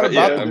 It's not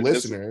about the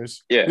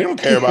listeners. We don't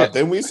care about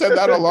them. We said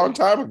that a long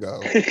time ago.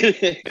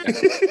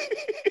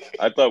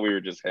 I thought we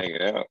were just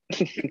hanging out.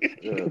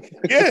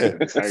 Yeah.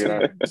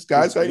 Just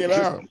guys hanging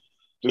out.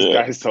 Just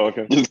guys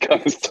talking. Just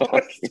guys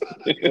talking.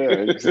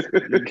 Yeah.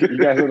 You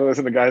guys want to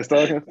listen to guys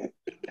talking? You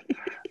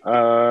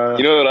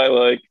know what I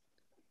like?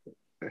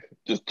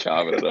 Just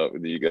chopping it up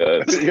with you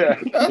guys. Yeah.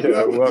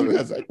 I love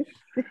it.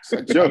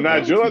 Yo,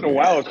 Nige, you're like the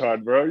wild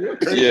card, bro.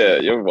 Yeah,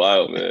 you're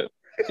wild, man.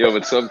 Yo,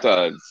 but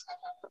sometimes,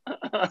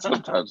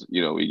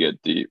 we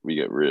get deep, we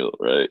get real,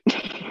 right?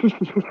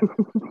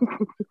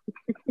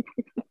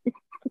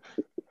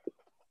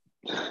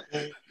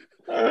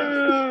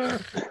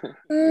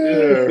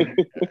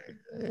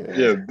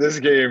 Yeah, this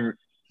game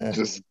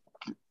just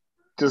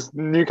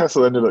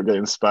Newcastle ended up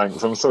getting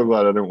spanked. So I'm so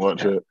glad I didn't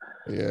watch it.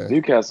 Yeah,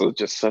 Newcastle is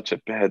just such a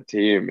bad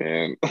team,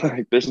 man.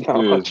 Like, there's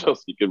not much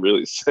else you can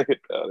really say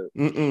about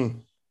it.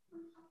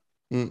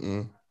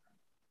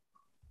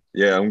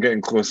 Yeah, I'm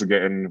getting close to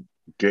getting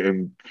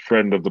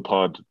friend of the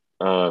pod,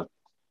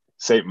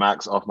 St.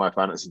 Max off my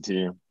fantasy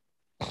team.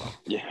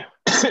 Yeah.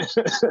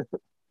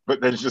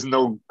 But there's just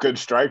no good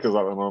strikers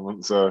at the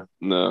moment, so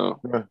no.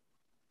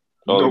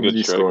 All the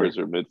good strikers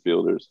are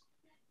midfielders.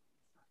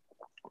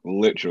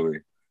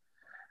 Literally.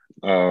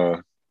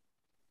 So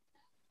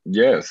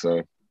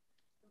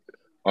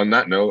on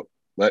that note,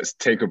 let's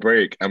take a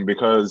break. And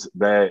because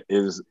there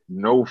is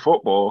no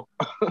football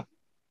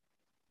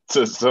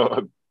to sort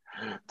of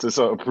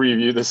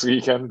preview this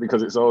weekend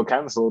because it's all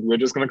cancelled, we're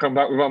just going to come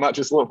back with our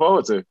matches to look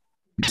forward to.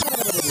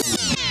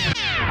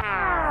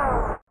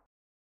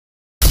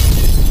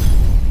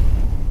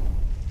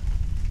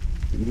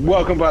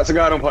 Welcome back to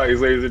Garden Parties,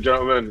 ladies and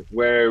gentlemen,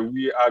 where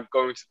we are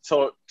going to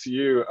talk to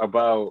you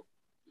about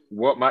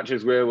what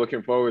matches we're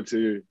looking forward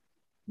to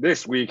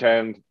this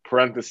weekend,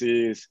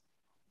 parentheses,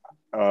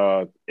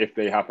 if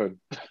they happen,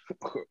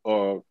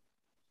 or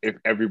if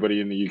everybody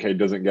in the UK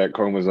doesn't get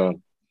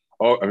Omicron.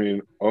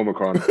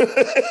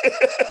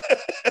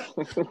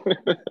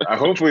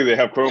 Hopefully they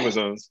have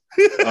chromosomes.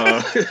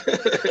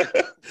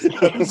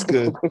 That's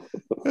good.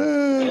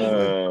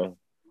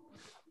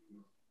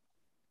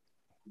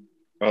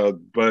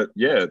 But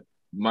yeah,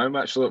 my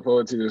match to look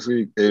forward to this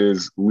week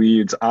is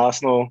Leeds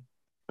Arsenal,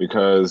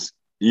 because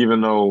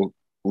even though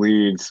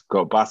Leeds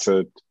got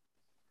battered,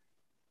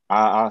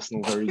 are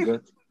Arsenal very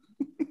good?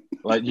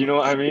 Like, you know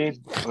what I mean?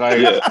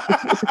 Like,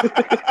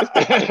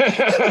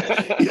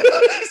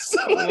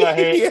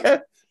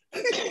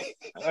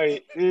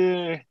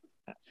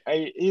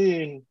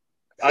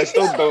 I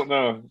still don't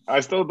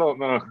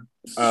know.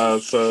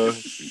 So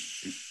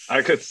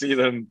I could see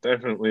them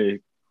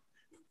definitely.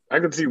 I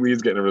could see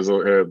Leeds getting a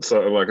result here,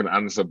 sort of like an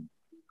answer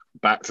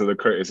back to the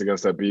critics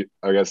against their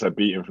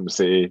beating from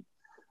City.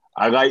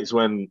 I liked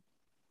when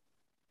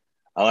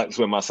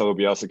Marcelo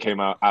Bielsa came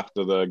out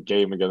after the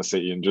game against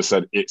City and just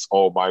said, "It's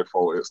all my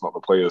fault. It's not the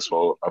players'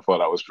 fault." I thought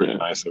that was pretty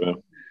nice of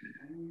him.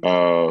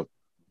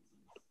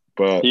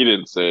 But he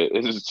didn't say it.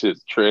 It's just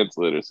his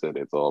translator said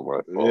it's all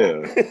my fault. Yeah.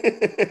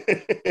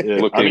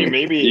 Looking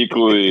maybe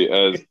equally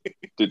as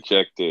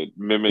dejected,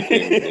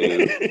 mimicking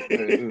his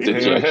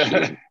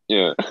dejection.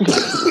 Yeah.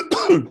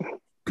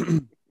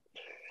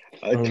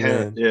 I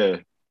can't.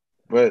 Yeah.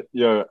 But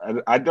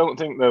I don't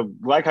think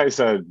like I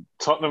said,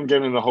 Tottenham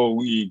getting the whole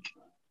league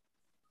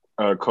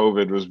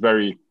COVID was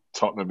very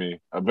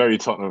Tottenham-y, a very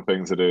Tottenham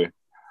thing to do.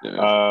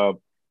 Yeah.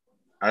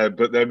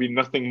 But there'd be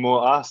nothing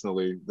more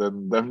Arsenal-y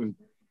than them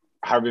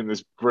having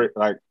this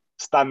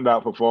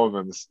standout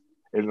performance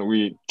in the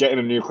week, getting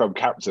a new club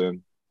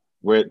captain,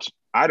 which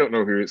I don't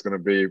know who it's going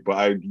to be, but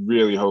I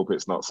really hope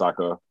it's not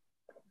Saka,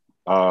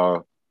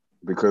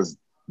 because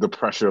the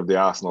pressure of the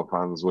Arsenal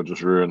fans will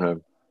just ruin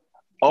him.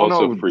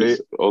 Also free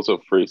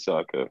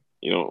Saka.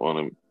 You don't want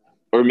him,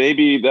 or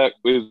maybe that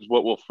is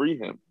what will free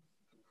him.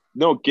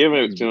 No, give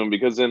it to him,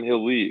 because then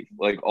he'll leave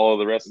like all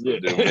the rest of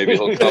them do. Maybe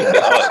he'll come to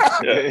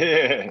us,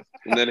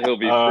 and then he'll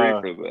be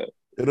free for that.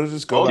 It'll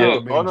just go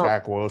out to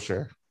Jack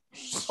Wilshere.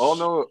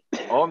 Oh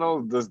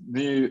no! The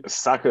new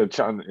Saka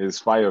chant is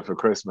fire for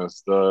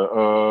Christmas.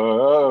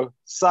 The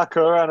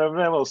Saka and a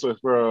memo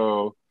Swift,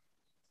 bro.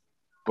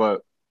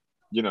 But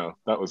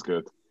that was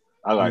good.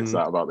 I liked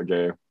that about the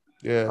game.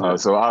 Yeah.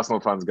 So Arsenal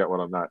fans get one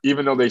on that,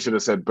 even though they should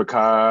have said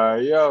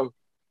Bukayo,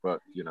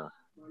 but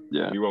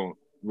Yeah. we won't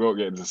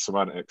get into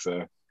semantics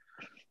there.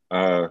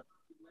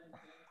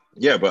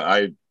 Yeah, but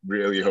I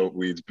really hope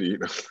Leeds beat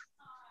them.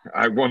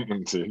 I want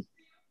them to.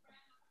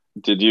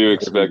 Did you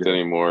expect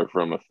any more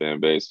from a fan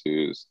base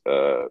whose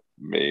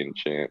main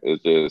chant is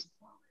just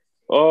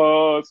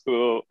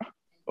Arsenal,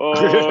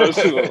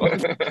 Arsenal,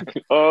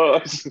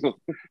 Arsenal?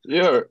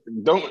 Yeah,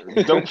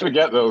 don't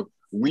forget though.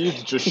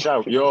 Leeds just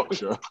shout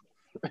Yorkshire.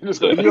 They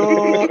just go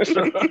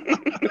Yorkshire.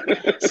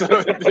 So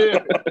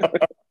yeah,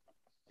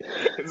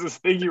 it's a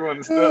sticky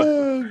one still.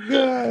 Oh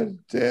God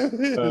damn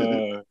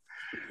it!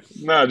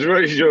 Nah, do you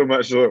want to show a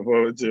match to look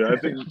forward to? I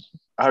think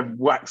I've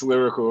waxed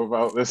lyrical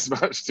about this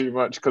match too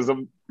much because I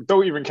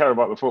don't even care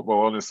about the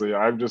football, honestly.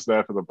 I'm just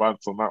there for the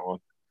bants on that one.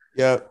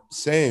 Yeah,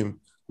 same.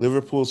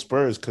 Liverpool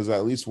Spurs, because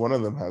at least one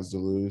of them has to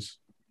lose.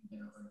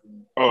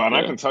 Oh, and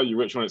I can tell you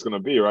which one it's going to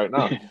be right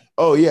now.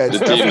 Oh yeah, it's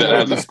The team definitely that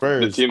gonna be hasn't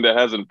Spurs. the team that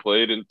hasn't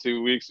played in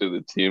 2 weeks, or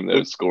the team that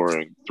is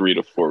scoring 3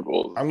 to 4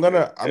 goals. I'm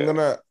gonna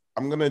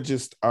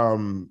just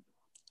I'm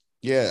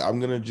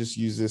gonna just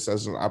use this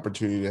as an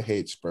opportunity to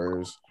hate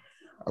Spurs.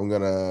 I'm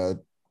gonna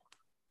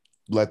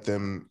let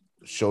them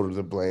shoulder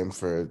the blame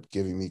for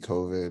giving me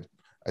COVID.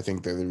 I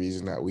think they're the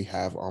reason that we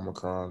have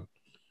Omicron.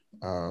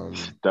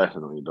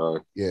 Definitely,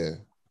 dog. Yeah.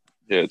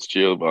 Yeah, it's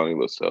Giovanni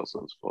Lo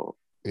Celso's fault.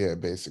 Yeah,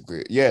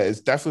 basically. Yeah,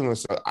 it's definitely.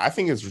 I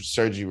think it's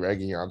Sergi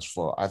Reguilon's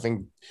fault. I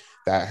think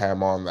that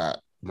ham on that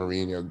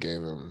Mourinho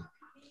gave him.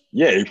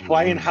 Yeah, he's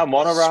flying ham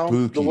on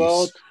around the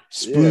world.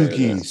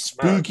 Spooky,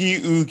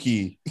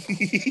 ooky.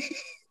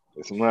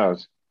 It's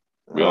mad.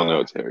 We all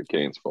know it's Harry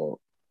Kane's fault.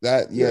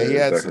 Well,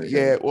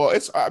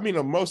 it's. I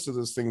mean, most of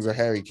those things are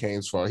Harry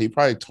Kane's fault. He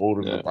probably told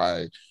him to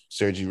buy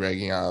Sergi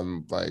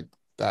Reguilon like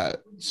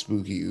that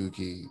spooky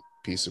ooky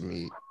piece of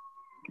meat.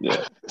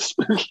 Yeah,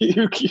 spooky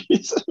ooky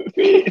piece of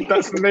meat.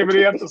 That's the name of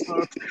the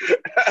episode.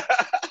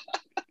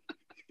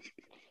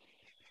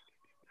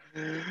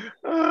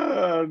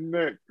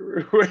 Nick,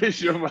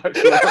 where's your match?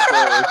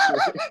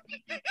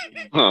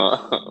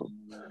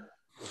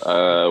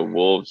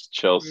 Wolves,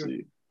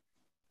 Chelsea.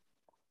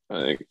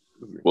 I think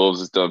Wolves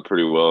has done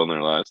pretty well in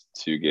their last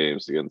 2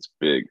 games against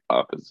big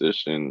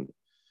opposition.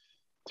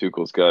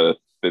 Tuchel's got a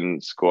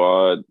thin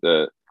squad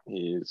that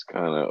he's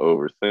kind of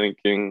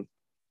overthinking.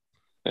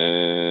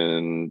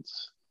 And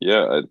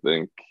yeah, I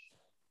think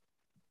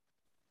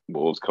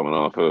Wolves coming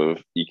off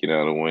of eking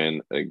out a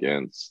win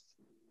against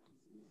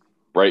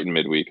Brighton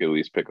midweek, at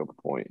least pick up a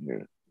point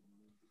here.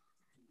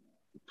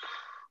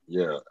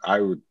 Yeah,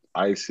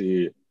 I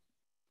see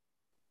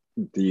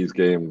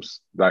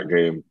that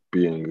game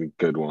being a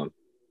good one.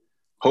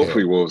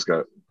 Hopefully Wolves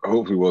get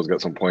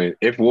some point.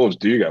 If Wolves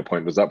do get a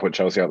point, does that put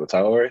Chelsea out the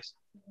title race?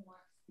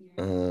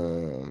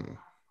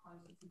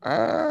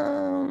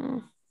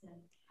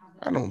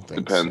 I don't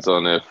think Depends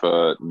on if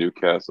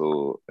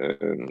Newcastle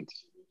and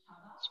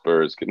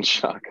Spurs can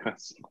shock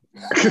us.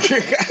 Which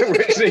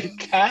they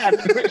can.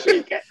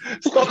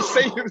 Stop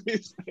saying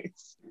these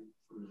things.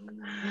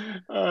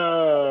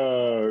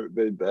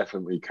 They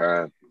definitely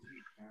can.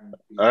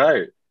 All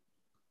right.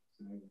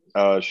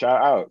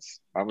 Shout outs.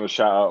 I'm gonna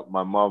shout out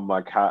my mom,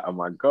 my cat, and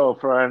my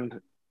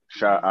girlfriend.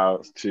 Shout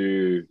outs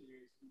to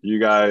you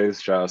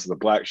guys. Shout outs to the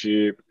Black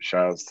Sheep.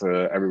 Shout outs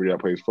to everybody that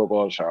plays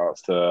football. Shout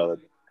outs to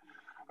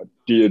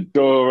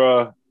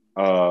Diodora.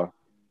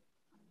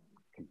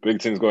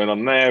 Big things going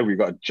on there. We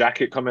got a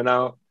jacket coming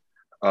out.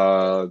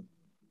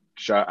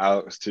 Shout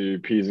outs to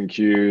P's and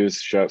Q's.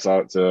 Shouts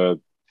out to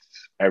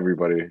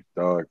everybody.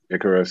 Dog,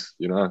 Icarus,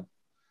 the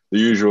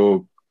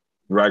usual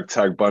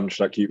ragtag bunch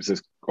that keeps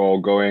this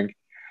all going.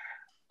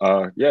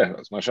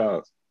 That's my shout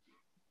outs.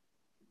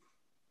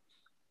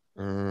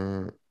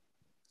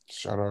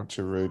 Shout out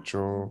to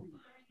Rachel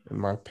and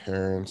my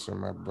parents and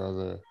my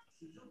brother.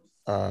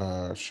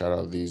 Shout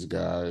out these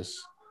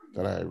guys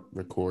that I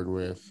record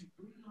with.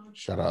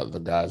 Shout out the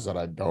guys that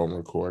I don't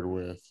record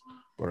with,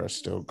 but are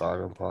still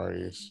garden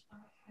parties.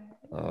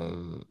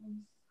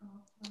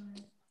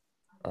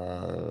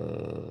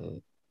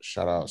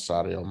 Shout out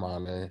Sadio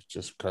Mane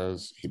just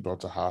because he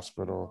built a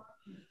hospital.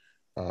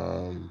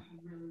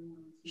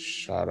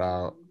 Shout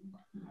out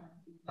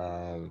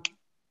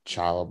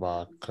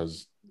Chalobah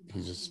because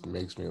he just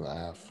makes me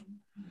laugh.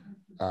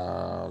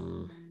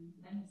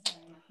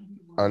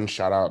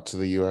 Unshout out to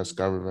the U.S.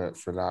 government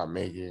for not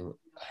making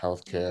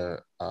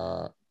healthcare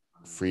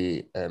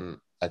free and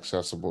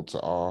accessible to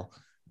all.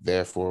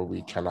 Therefore,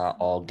 we cannot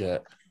all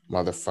get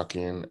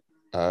motherfucking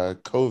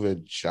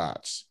COVID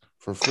shots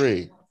for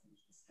free.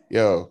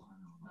 Yo,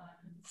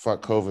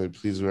 fuck COVID.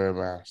 Please wear a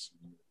mask.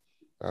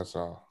 That's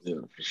all.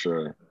 Yeah, for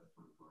sure.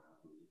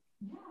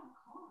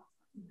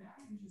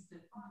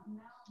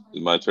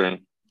 My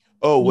turn.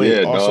 Oh,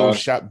 wait. Yeah, also,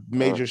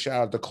 major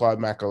shout out to Claude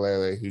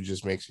Makalele, who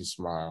just makes me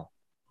smile.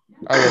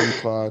 I love you,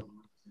 Claude.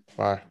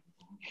 Bye.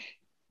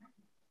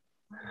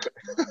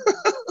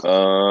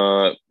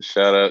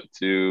 Shout out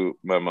to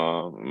my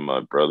mom, my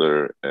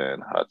brother,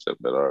 and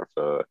Hatshep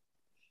Bedarfa.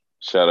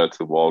 Shout out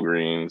to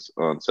Walgreens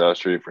on South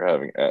Street for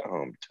having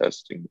at-home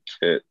testing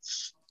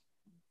kits.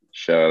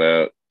 Shout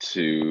out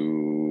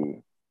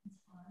to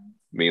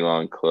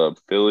Milan Club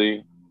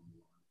Philly.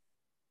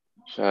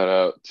 Shout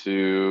out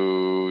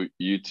to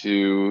you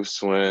two,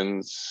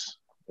 Swins,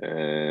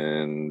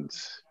 and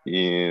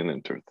Ian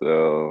and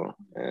Terthel,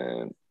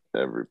 and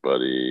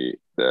everybody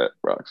that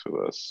rocks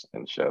with us.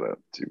 And shout out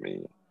to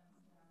me.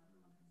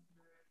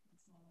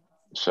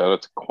 Shout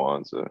out to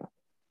Kwanzaa.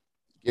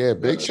 Yeah,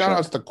 big shout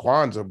outs to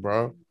Kwanzaa,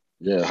 bro.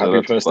 Yeah,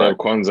 happy first day of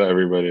Kwanzaa,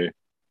 everybody.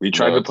 We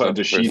tried to put a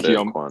dashiki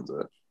on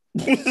Kwanzaa.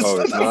 Oh,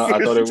 it's not?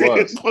 I thought it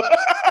was.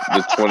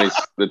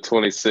 The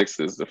 26th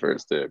is the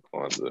first day of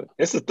Kwanzaa.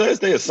 It's a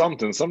Thursday or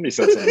something. Somebody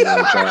said something in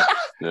the chat.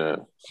 Yeah.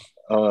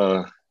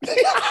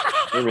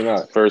 Maybe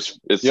not.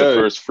 It's the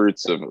first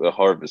fruits of the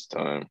harvest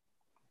time.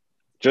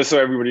 Just so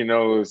everybody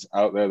knows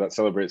out there that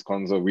celebrates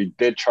Kwanzaa, we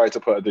did try to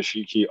put a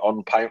dashiki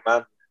on Pint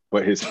Man,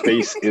 but his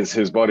face is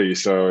his body,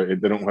 so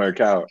it didn't work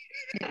out.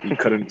 He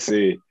couldn't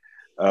see.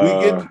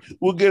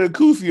 We'll get a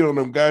kufi on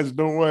them, guys.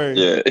 Don't worry.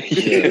 Yeah.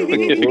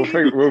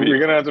 We're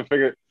gonna have to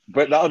figure,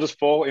 but that'll just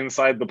fall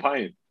inside the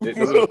pint. It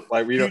doesn't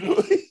like we don't.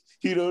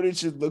 You know what it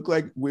should look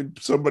like when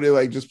somebody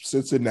like just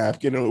sits a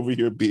napkin over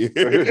your beer.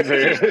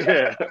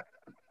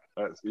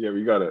 Yeah,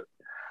 we got it.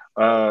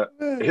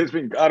 It's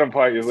been Garden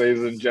Parties,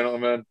 ladies and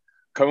gentlemen.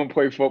 Come and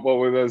play football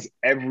with us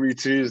every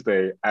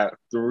Tuesday at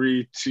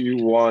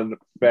 321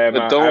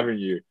 Fairmount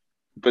Avenue.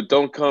 But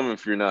don't come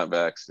if you're not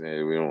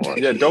vaccinated. We don't want.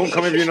 Yeah, don't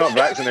come if you're not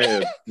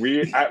vaccinated.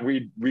 We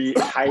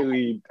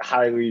highly,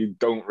 highly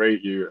don't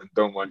rate you and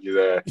don't want you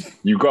there.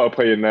 You got to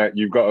play in that.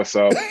 You've got to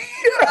sub.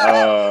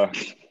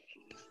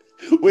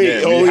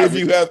 Wait, only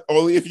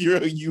if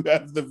you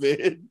have the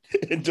vid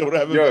and don't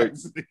have a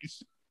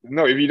vaccination.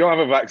 No, if you don't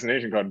have a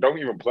vaccination card, don't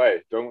even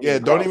play. Don't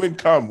even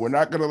come. We're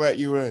not gonna let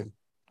you in.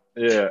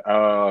 Yeah,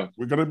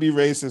 we're gonna be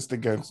racist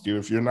against you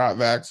if you're not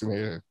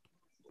vaccinated.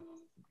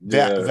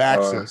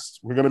 Vaxist.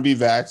 We're gonna be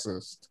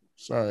vaxist.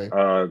 Sorry.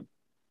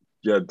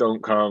 Yeah,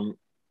 don't come.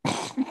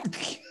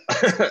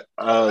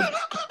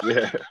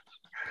 Yeah.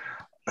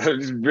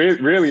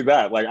 Really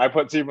that. Like I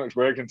put too much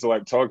work into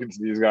like talking to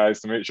these guys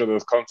to make sure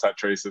there's contact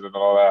tracing and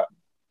all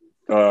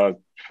that.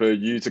 For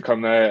you to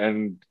come there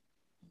and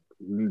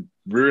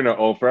ruin it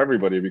all for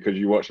everybody because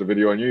you watched the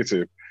video on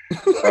YouTube.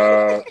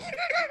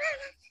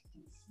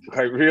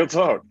 Like real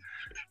talk.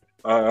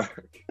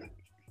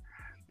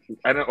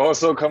 And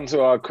also come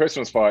to our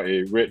Christmas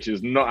party, which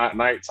is not at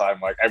nighttime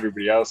like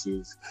everybody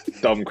else's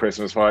dumb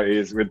Christmas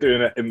parties. We're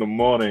doing it in the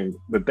morning,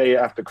 the day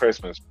after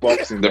Christmas,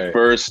 Boxing Day. The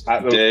first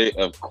day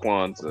of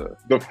Kwanzaa.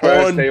 The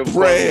first day of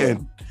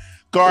Kwanzaa.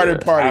 Garden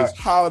parties,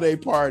 holiday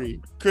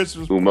party,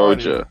 Christmas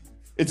Umoja. Party.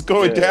 It's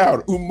going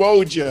down.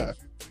 Umoja.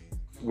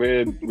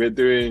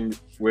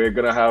 We're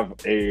gonna have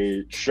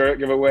a shirt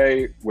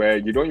giveaway where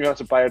you don't even have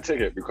to buy a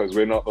ticket because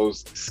we're not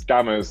those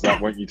scammers that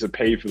want you to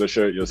pay for the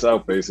shirt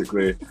yourself.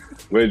 Basically,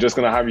 we're just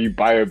gonna have you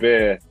buy a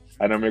beer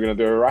and then we're gonna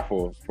do a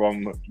raffle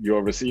from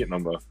your receipt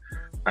number.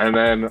 And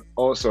then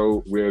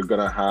also we're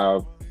gonna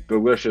have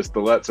delicious,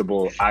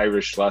 delectable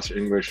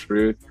Irish/English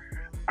food,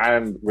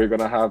 and we're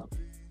gonna have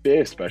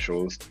beer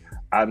specials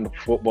and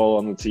football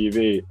on the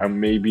TV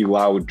and maybe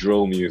loud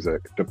drill music,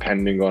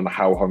 depending on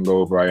how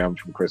hungover I am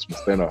from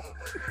Christmas dinner.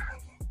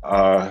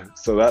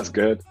 So that's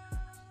good.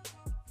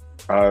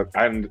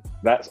 And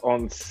that's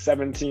on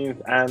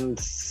 17th and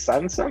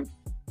Sansom?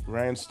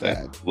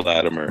 Randstad.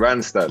 Latimer.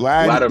 Randstad.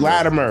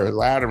 Latimer.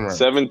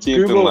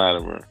 17th and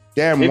Latimer.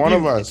 Damn, one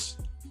of us.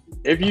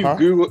 If you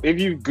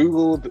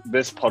Googled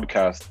this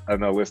podcast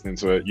and are listening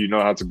to it, you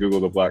know how to Google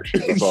the Black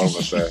Sheep. That's all I'm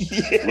gonna say.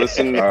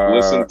 Listen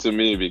to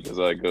me because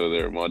I go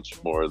there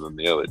much more than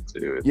the other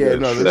two.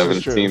 This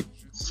is true.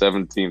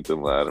 17th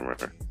and Latimer.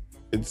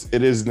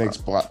 It is Nick's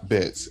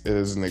bits. It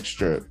is Nick's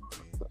strip.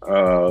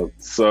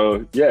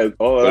 So yeah,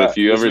 all of but that. If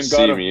you ever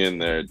see me in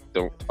there,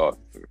 don't talk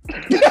to me.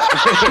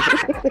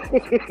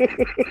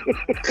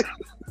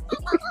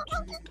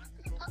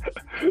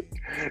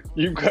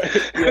 You guys,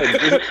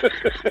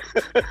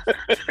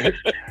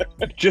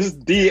 just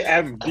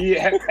DM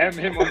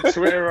him on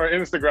Twitter or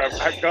Instagram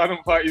at Garden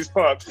Parties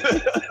Pod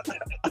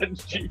and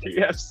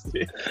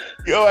GPFC.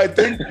 Yo,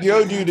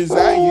 dude, is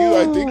that you?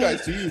 I think I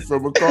see you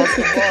from across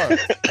the bar.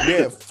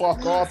 Yeah,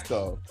 fuck off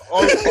though.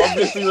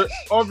 Obviously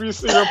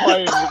you're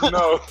buying.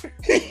 No.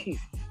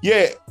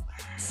 Yeah,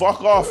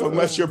 fuck off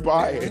unless you're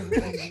buying.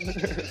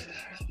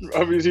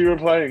 Obviously you're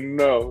playing.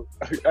 No,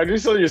 I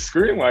just saw your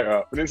screen light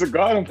up, and it's a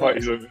Garden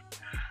Party.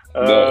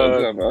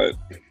 No, not.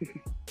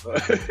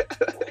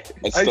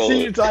 I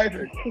see you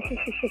typing.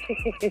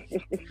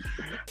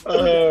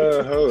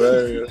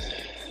 Hilarious.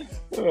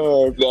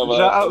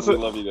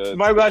 Love you guys.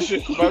 My last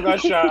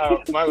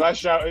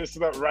shout is to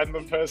that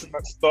random person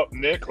that stopped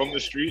Nick on the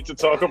street to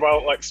talk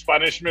about like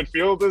Spanish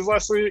midfielders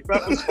last week.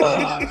 That was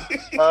fun.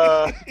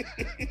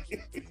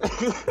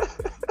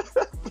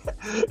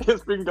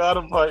 It's been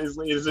Garden Parties,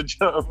 ladies and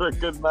gentlemen.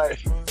 Good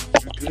night.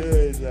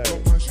 Good night.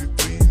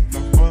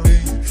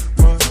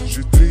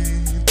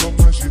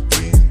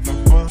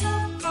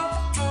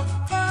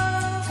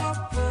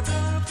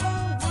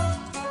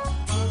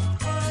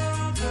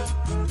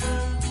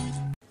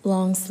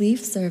 long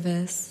sleeve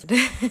service.